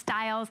colors and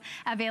styles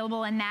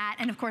available in that,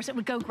 and of course it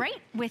would go great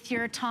with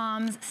your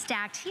Tom's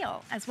stacked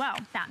heel as well,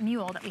 that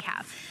mule that we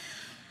have.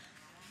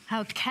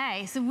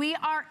 Okay, so we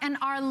are in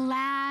our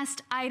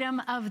last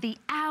item of the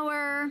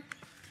hour.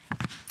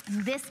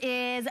 This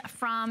is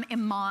from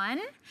Iman.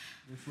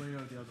 This way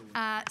or the other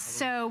way?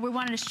 So we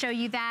wanted to show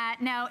you that.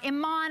 Now,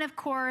 Iman, of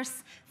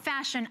course,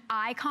 fashion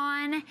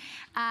icon.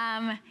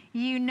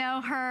 You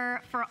know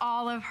her for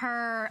all of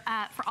her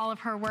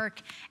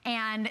work,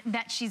 and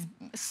that she's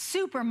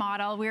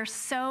supermodel. We're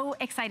so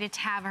excited to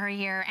have her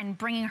here and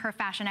bringing her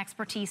fashion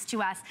expertise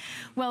to us.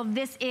 Well,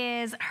 this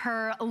is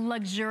her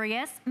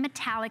luxurious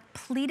metallic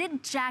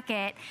pleated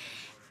jacket,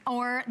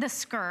 or the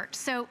skirt.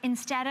 So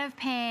instead of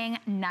paying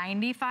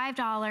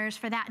 $95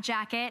 for that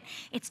jacket,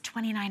 it's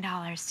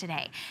 $29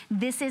 today.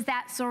 This is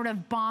that sort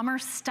of bomber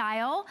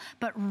style,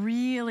 but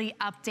really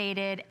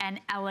updated and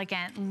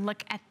elegant.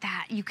 Look at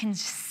that. You can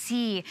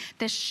see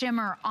the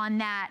shimmer on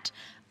that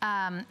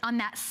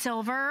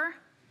silver.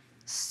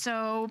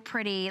 So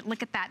pretty.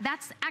 Look at that.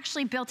 That's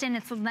actually built in.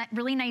 It's a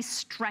really nice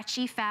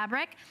stretchy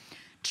fabric.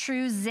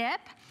 True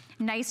zip,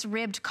 nice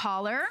ribbed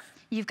collar.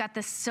 You've got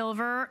the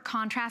silver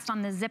contrast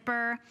on the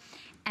zipper,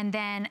 and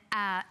then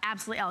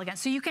absolutely elegant.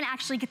 So you can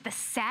actually get the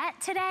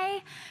set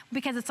today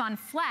because it's on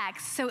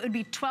Flex. So it would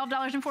be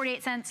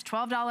 $12.48,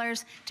 $12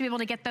 to be able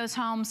to get those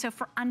home. So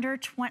for under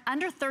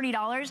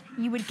 $30,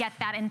 you would get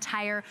that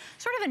entire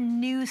sort of a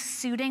new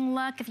suiting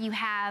look if you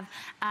have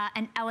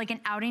an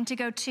elegant outing to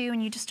go to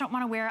and you just don't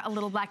want to wear a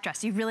little black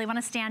dress. You really want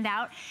to stand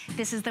out.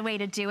 This is the way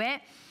to do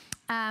it.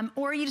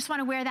 Or you just want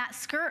to wear that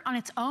skirt on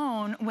its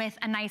own with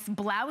a nice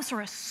blouse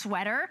or a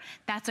sweater.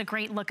 That's a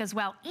great look as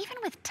well. Even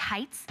with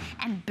tights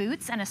and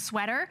boots and a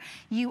sweater,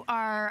 you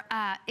are,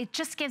 it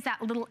just gives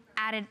that little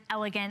added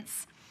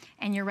elegance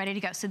and you're ready to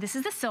go. So this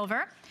is the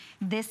silver.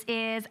 This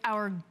is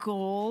our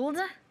gold.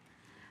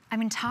 I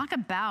mean, talk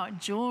about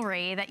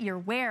jewelry that you're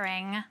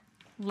wearing.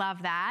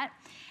 Love that.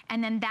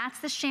 And then that's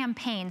the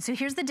champagne. So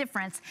here's the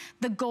difference.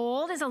 The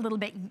gold is a little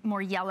bit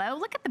more yellow.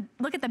 Look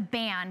at the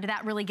band.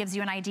 That really gives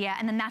you an idea.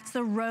 And then that's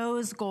the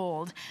rose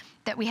gold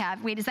that we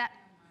have. Wait, is that?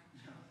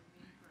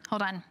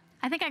 Hold on.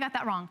 I think I got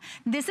that wrong.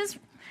 This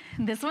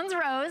one's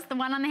rose, the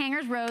one on the hanger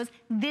is rose.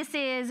 This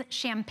is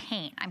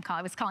champagne.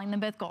 I was calling them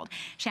both gold.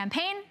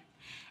 Champagne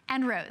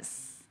and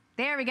rose.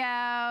 There we go.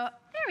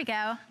 There we go.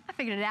 I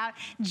figured it out.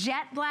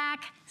 Jet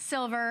black,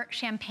 silver,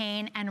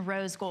 champagne, and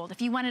rose gold.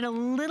 If you wanted a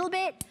little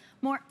bit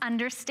more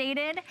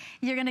understated,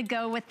 you're gonna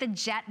go with the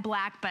jet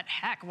black, but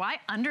heck, why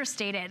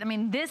understated? I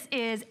mean, this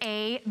is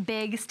a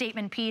big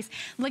statement piece.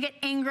 Look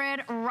at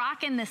Ingrid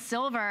rocking the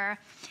silver.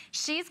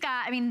 She's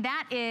got, I mean,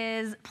 that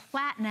is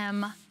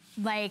platinum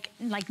like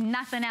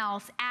nothing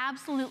else.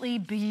 Absolutely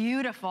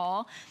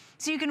beautiful.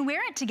 So you can wear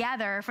it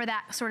together for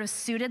that sort of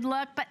suited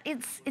look, but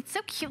it's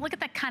so cute. Look at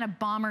that kind of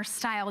bomber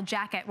style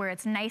jacket where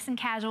it's nice and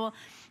casual.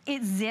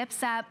 It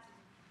zips up.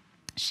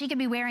 She could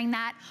be wearing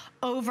that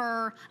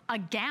over a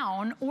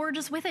gown or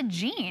just with a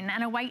jean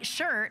and a white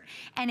shirt,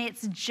 and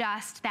it's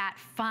just that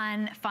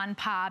fun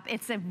pop.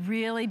 It's a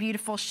really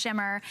beautiful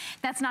shimmer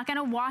that's not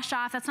gonna wash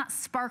off. That's not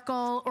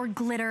sparkle or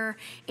glitter.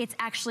 It's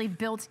actually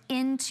built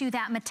into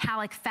that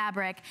metallic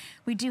fabric.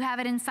 We do have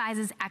it in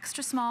sizes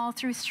extra small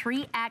through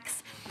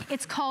 3X.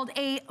 It's called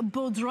a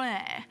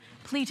baudreux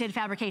pleated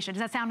fabrication.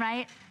 Does that sound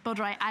right?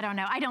 Baudreux, I don't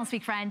know. I don't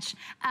speak French.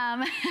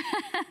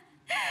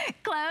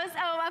 Close.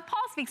 Oh,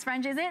 Paul speaks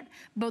French, is it?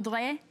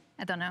 Baudreux?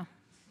 I don't know.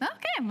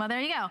 Okay, well,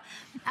 there you go.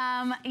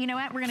 You know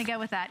what? We're going to go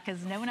with that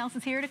because no one else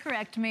is here to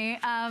correct me.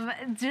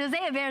 Jose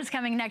Hebert's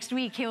coming next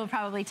week. He will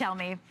probably tell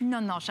me,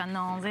 no,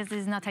 Shannon, this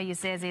is not how you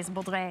say this,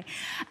 Baudreux.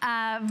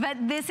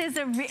 But this is,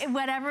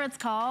 whatever it's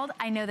called,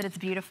 I know that it's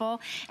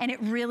beautiful. And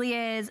it really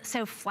is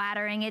so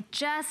flattering. It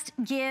just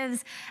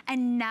gives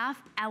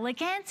enough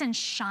elegance and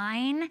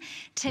shine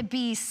to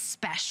be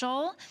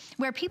special,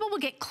 where people will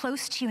get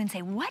close to you and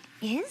say, what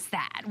is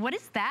that? What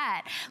is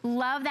that?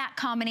 Love that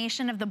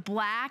combination of the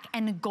black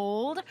and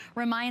gold.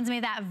 Reminds me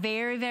of that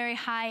very, very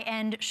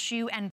high-end shoe and